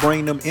till they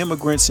bring them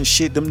immigrants and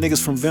shit. Them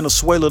niggas from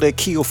Venezuela that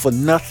kill for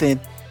nothing.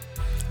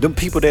 Them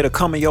people that'll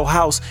come in your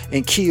house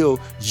and kill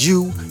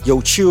you,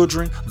 your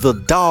children, the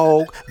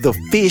dog, the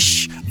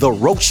fish, the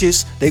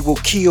roaches. They will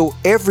kill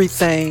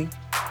everything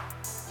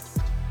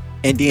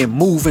and then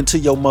move into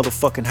your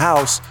motherfucking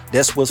house.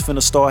 That's what's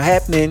finna start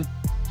happening.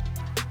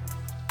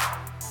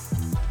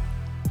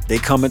 They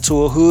coming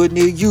to a hood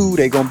near you.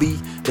 They gonna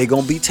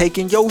be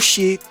taking your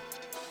shit.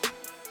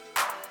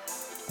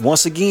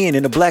 Once again,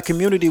 in the black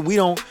community, we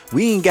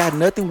ain't got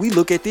nothing. We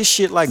look at this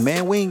shit like,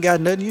 man, we ain't got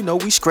nothing. You know,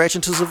 we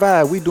scratching to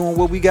survive. We doing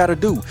what we gotta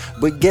do.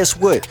 But guess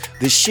what?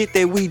 The shit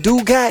that we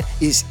do got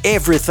is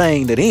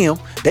everything to them.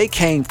 They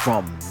came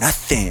from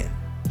nothing.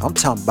 I'm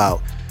talking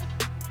about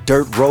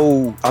dirt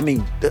road. I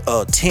mean,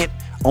 tent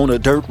on a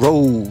dirt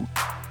road.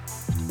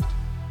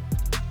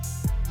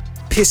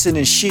 Pissing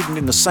and shitting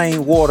in the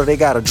same water they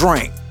gotta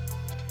drink.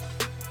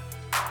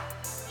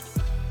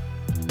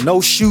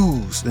 No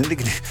shoes. The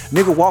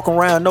nigga walk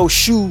around no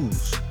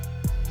shoes.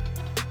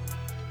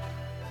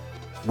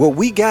 What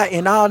we got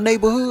in our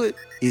neighborhood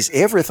is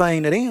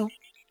everything to them.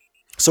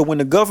 So when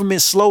the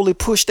government slowly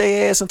push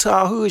their ass into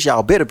our hoods,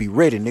 y'all better be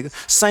ready, nigga.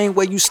 Same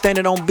way you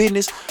standing on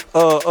business,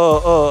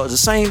 the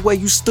same way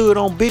you stood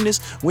on business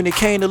when it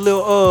came to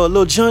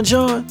Lil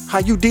John, how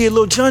you did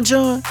Lil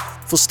John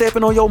for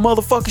stepping on your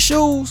motherfucking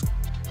shoes.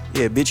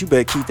 Yeah, bitch, you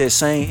better keep that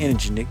same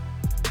energy, nigga.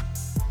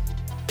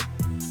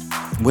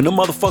 When them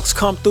motherfuckers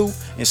come through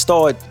and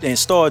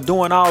start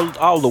doing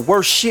all the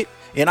worst shit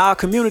in our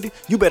community,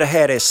 you better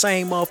have that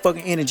same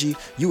motherfucking energy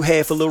you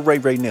had for Lil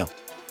Ray now.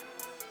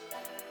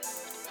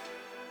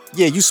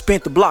 Yeah, you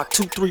spent the block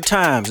 2-3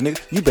 times,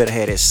 nigga. You better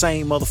have that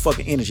same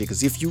motherfucking energy,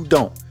 because if you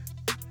don't,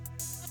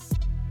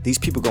 these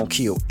people gonna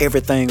kill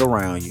everything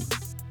around you.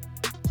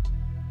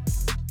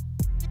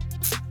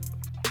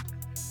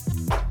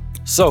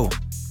 So,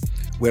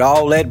 with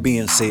all that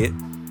being said,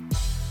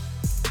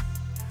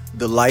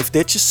 the life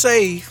that you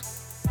save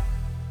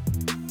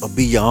will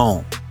be your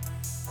own.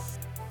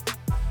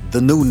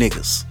 The new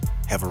niggas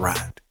have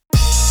arrived.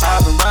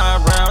 I've been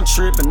riding round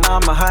tripping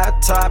on my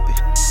hot topic.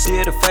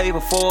 Did a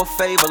favor for a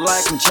favor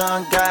like I'm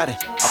John Gotti.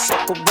 I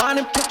fuck around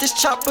and put this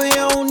chopper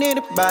on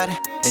anybody.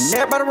 And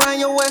everybody around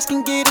your ass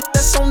can get it,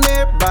 that's on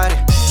everybody.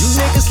 You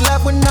niggas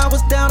laugh when I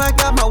was down, I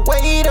got my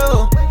weight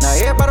up. Now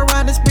everybody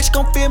around this bitch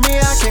gon' feel me,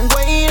 I can't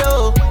wait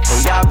up.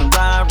 Hey, I've been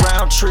riding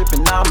round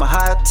tripping on my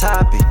hot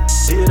topic.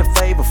 Did a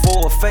favor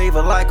for a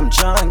favor like I'm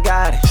John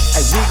Gotti.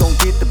 Hey, we gon'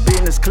 get the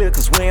business clear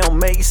cause we don't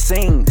make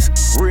scenes.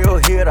 Real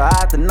hitter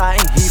out the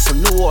night, he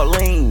from New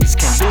Orleans.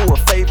 Can't do a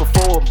favor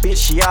for a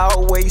bitch, she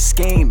always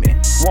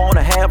scheming.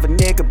 Wanna have a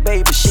nigga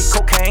baby, she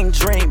cocaine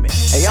dreaming.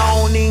 Hey, I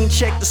don't even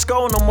check the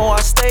score no more,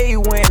 I stay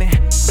winning.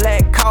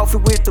 Black coffee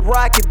with the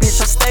rocket,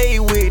 bitch, I stay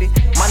with it.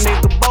 My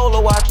nigga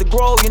Bolo out the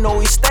grove, you know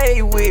he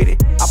stay with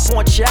it. I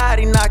point you out,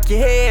 he knock your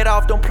head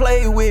off, don't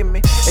play with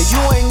me. And you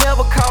ain't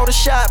never caught a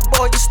shot,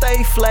 boy, you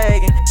stay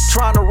flagging.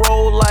 Tryna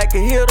roll like a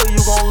hitter, you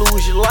gon'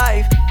 lose your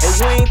life. And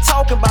we ain't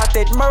talking about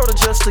that murder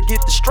just to get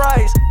the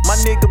stripes. My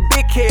nigga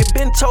Big Head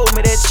been told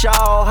me that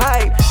y'all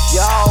hype.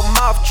 Y'all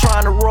mouth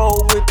tryna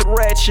roll with the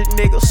ratchet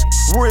niggas.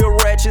 Real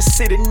ratchet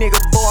city nigga,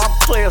 boy, I'm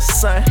player,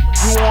 son.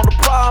 You want a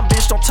problem,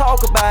 bitch, don't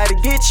talk about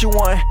it, get you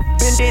one.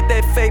 Been did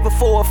that favor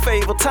for a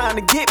favor, time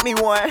to get me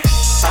one.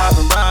 I've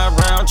been riding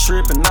around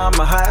tripping, I'm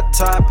a hot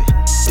topic.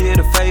 Did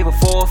a favor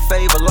for a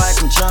favor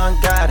like I'm John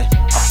Gotti.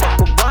 I fuck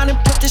around and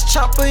put this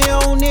chopper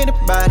on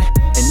anybody,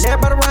 and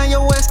everybody around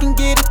your ass can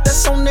get it,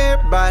 that's on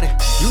everybody.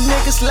 You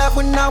niggas laughed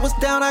when I was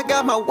down, I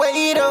got my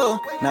weight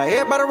up. Now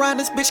everybody around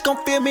this bitch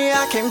gon' feel me,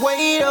 I can't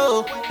wait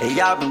up. Hey,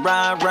 y'all been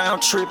riding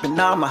around tripping,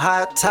 I'm a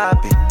hot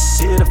topic.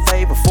 Did a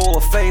favor for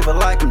a favor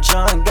like I'm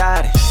John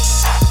Gotti.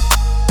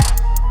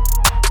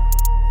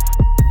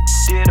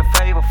 Did a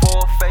favor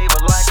for a favor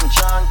like I'm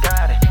John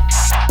Gotti.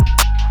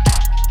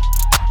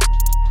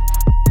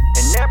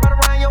 And everybody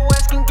around your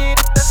ass can get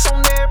it, that's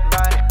on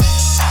everybody.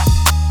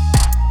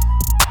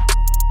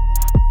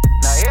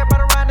 Now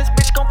everybody around this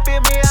bitch gon'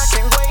 feel me, I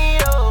can't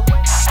wait up.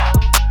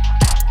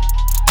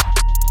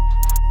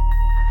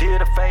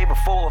 Did a favor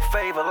for a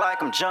favor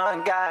like I'm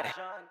John Gotti.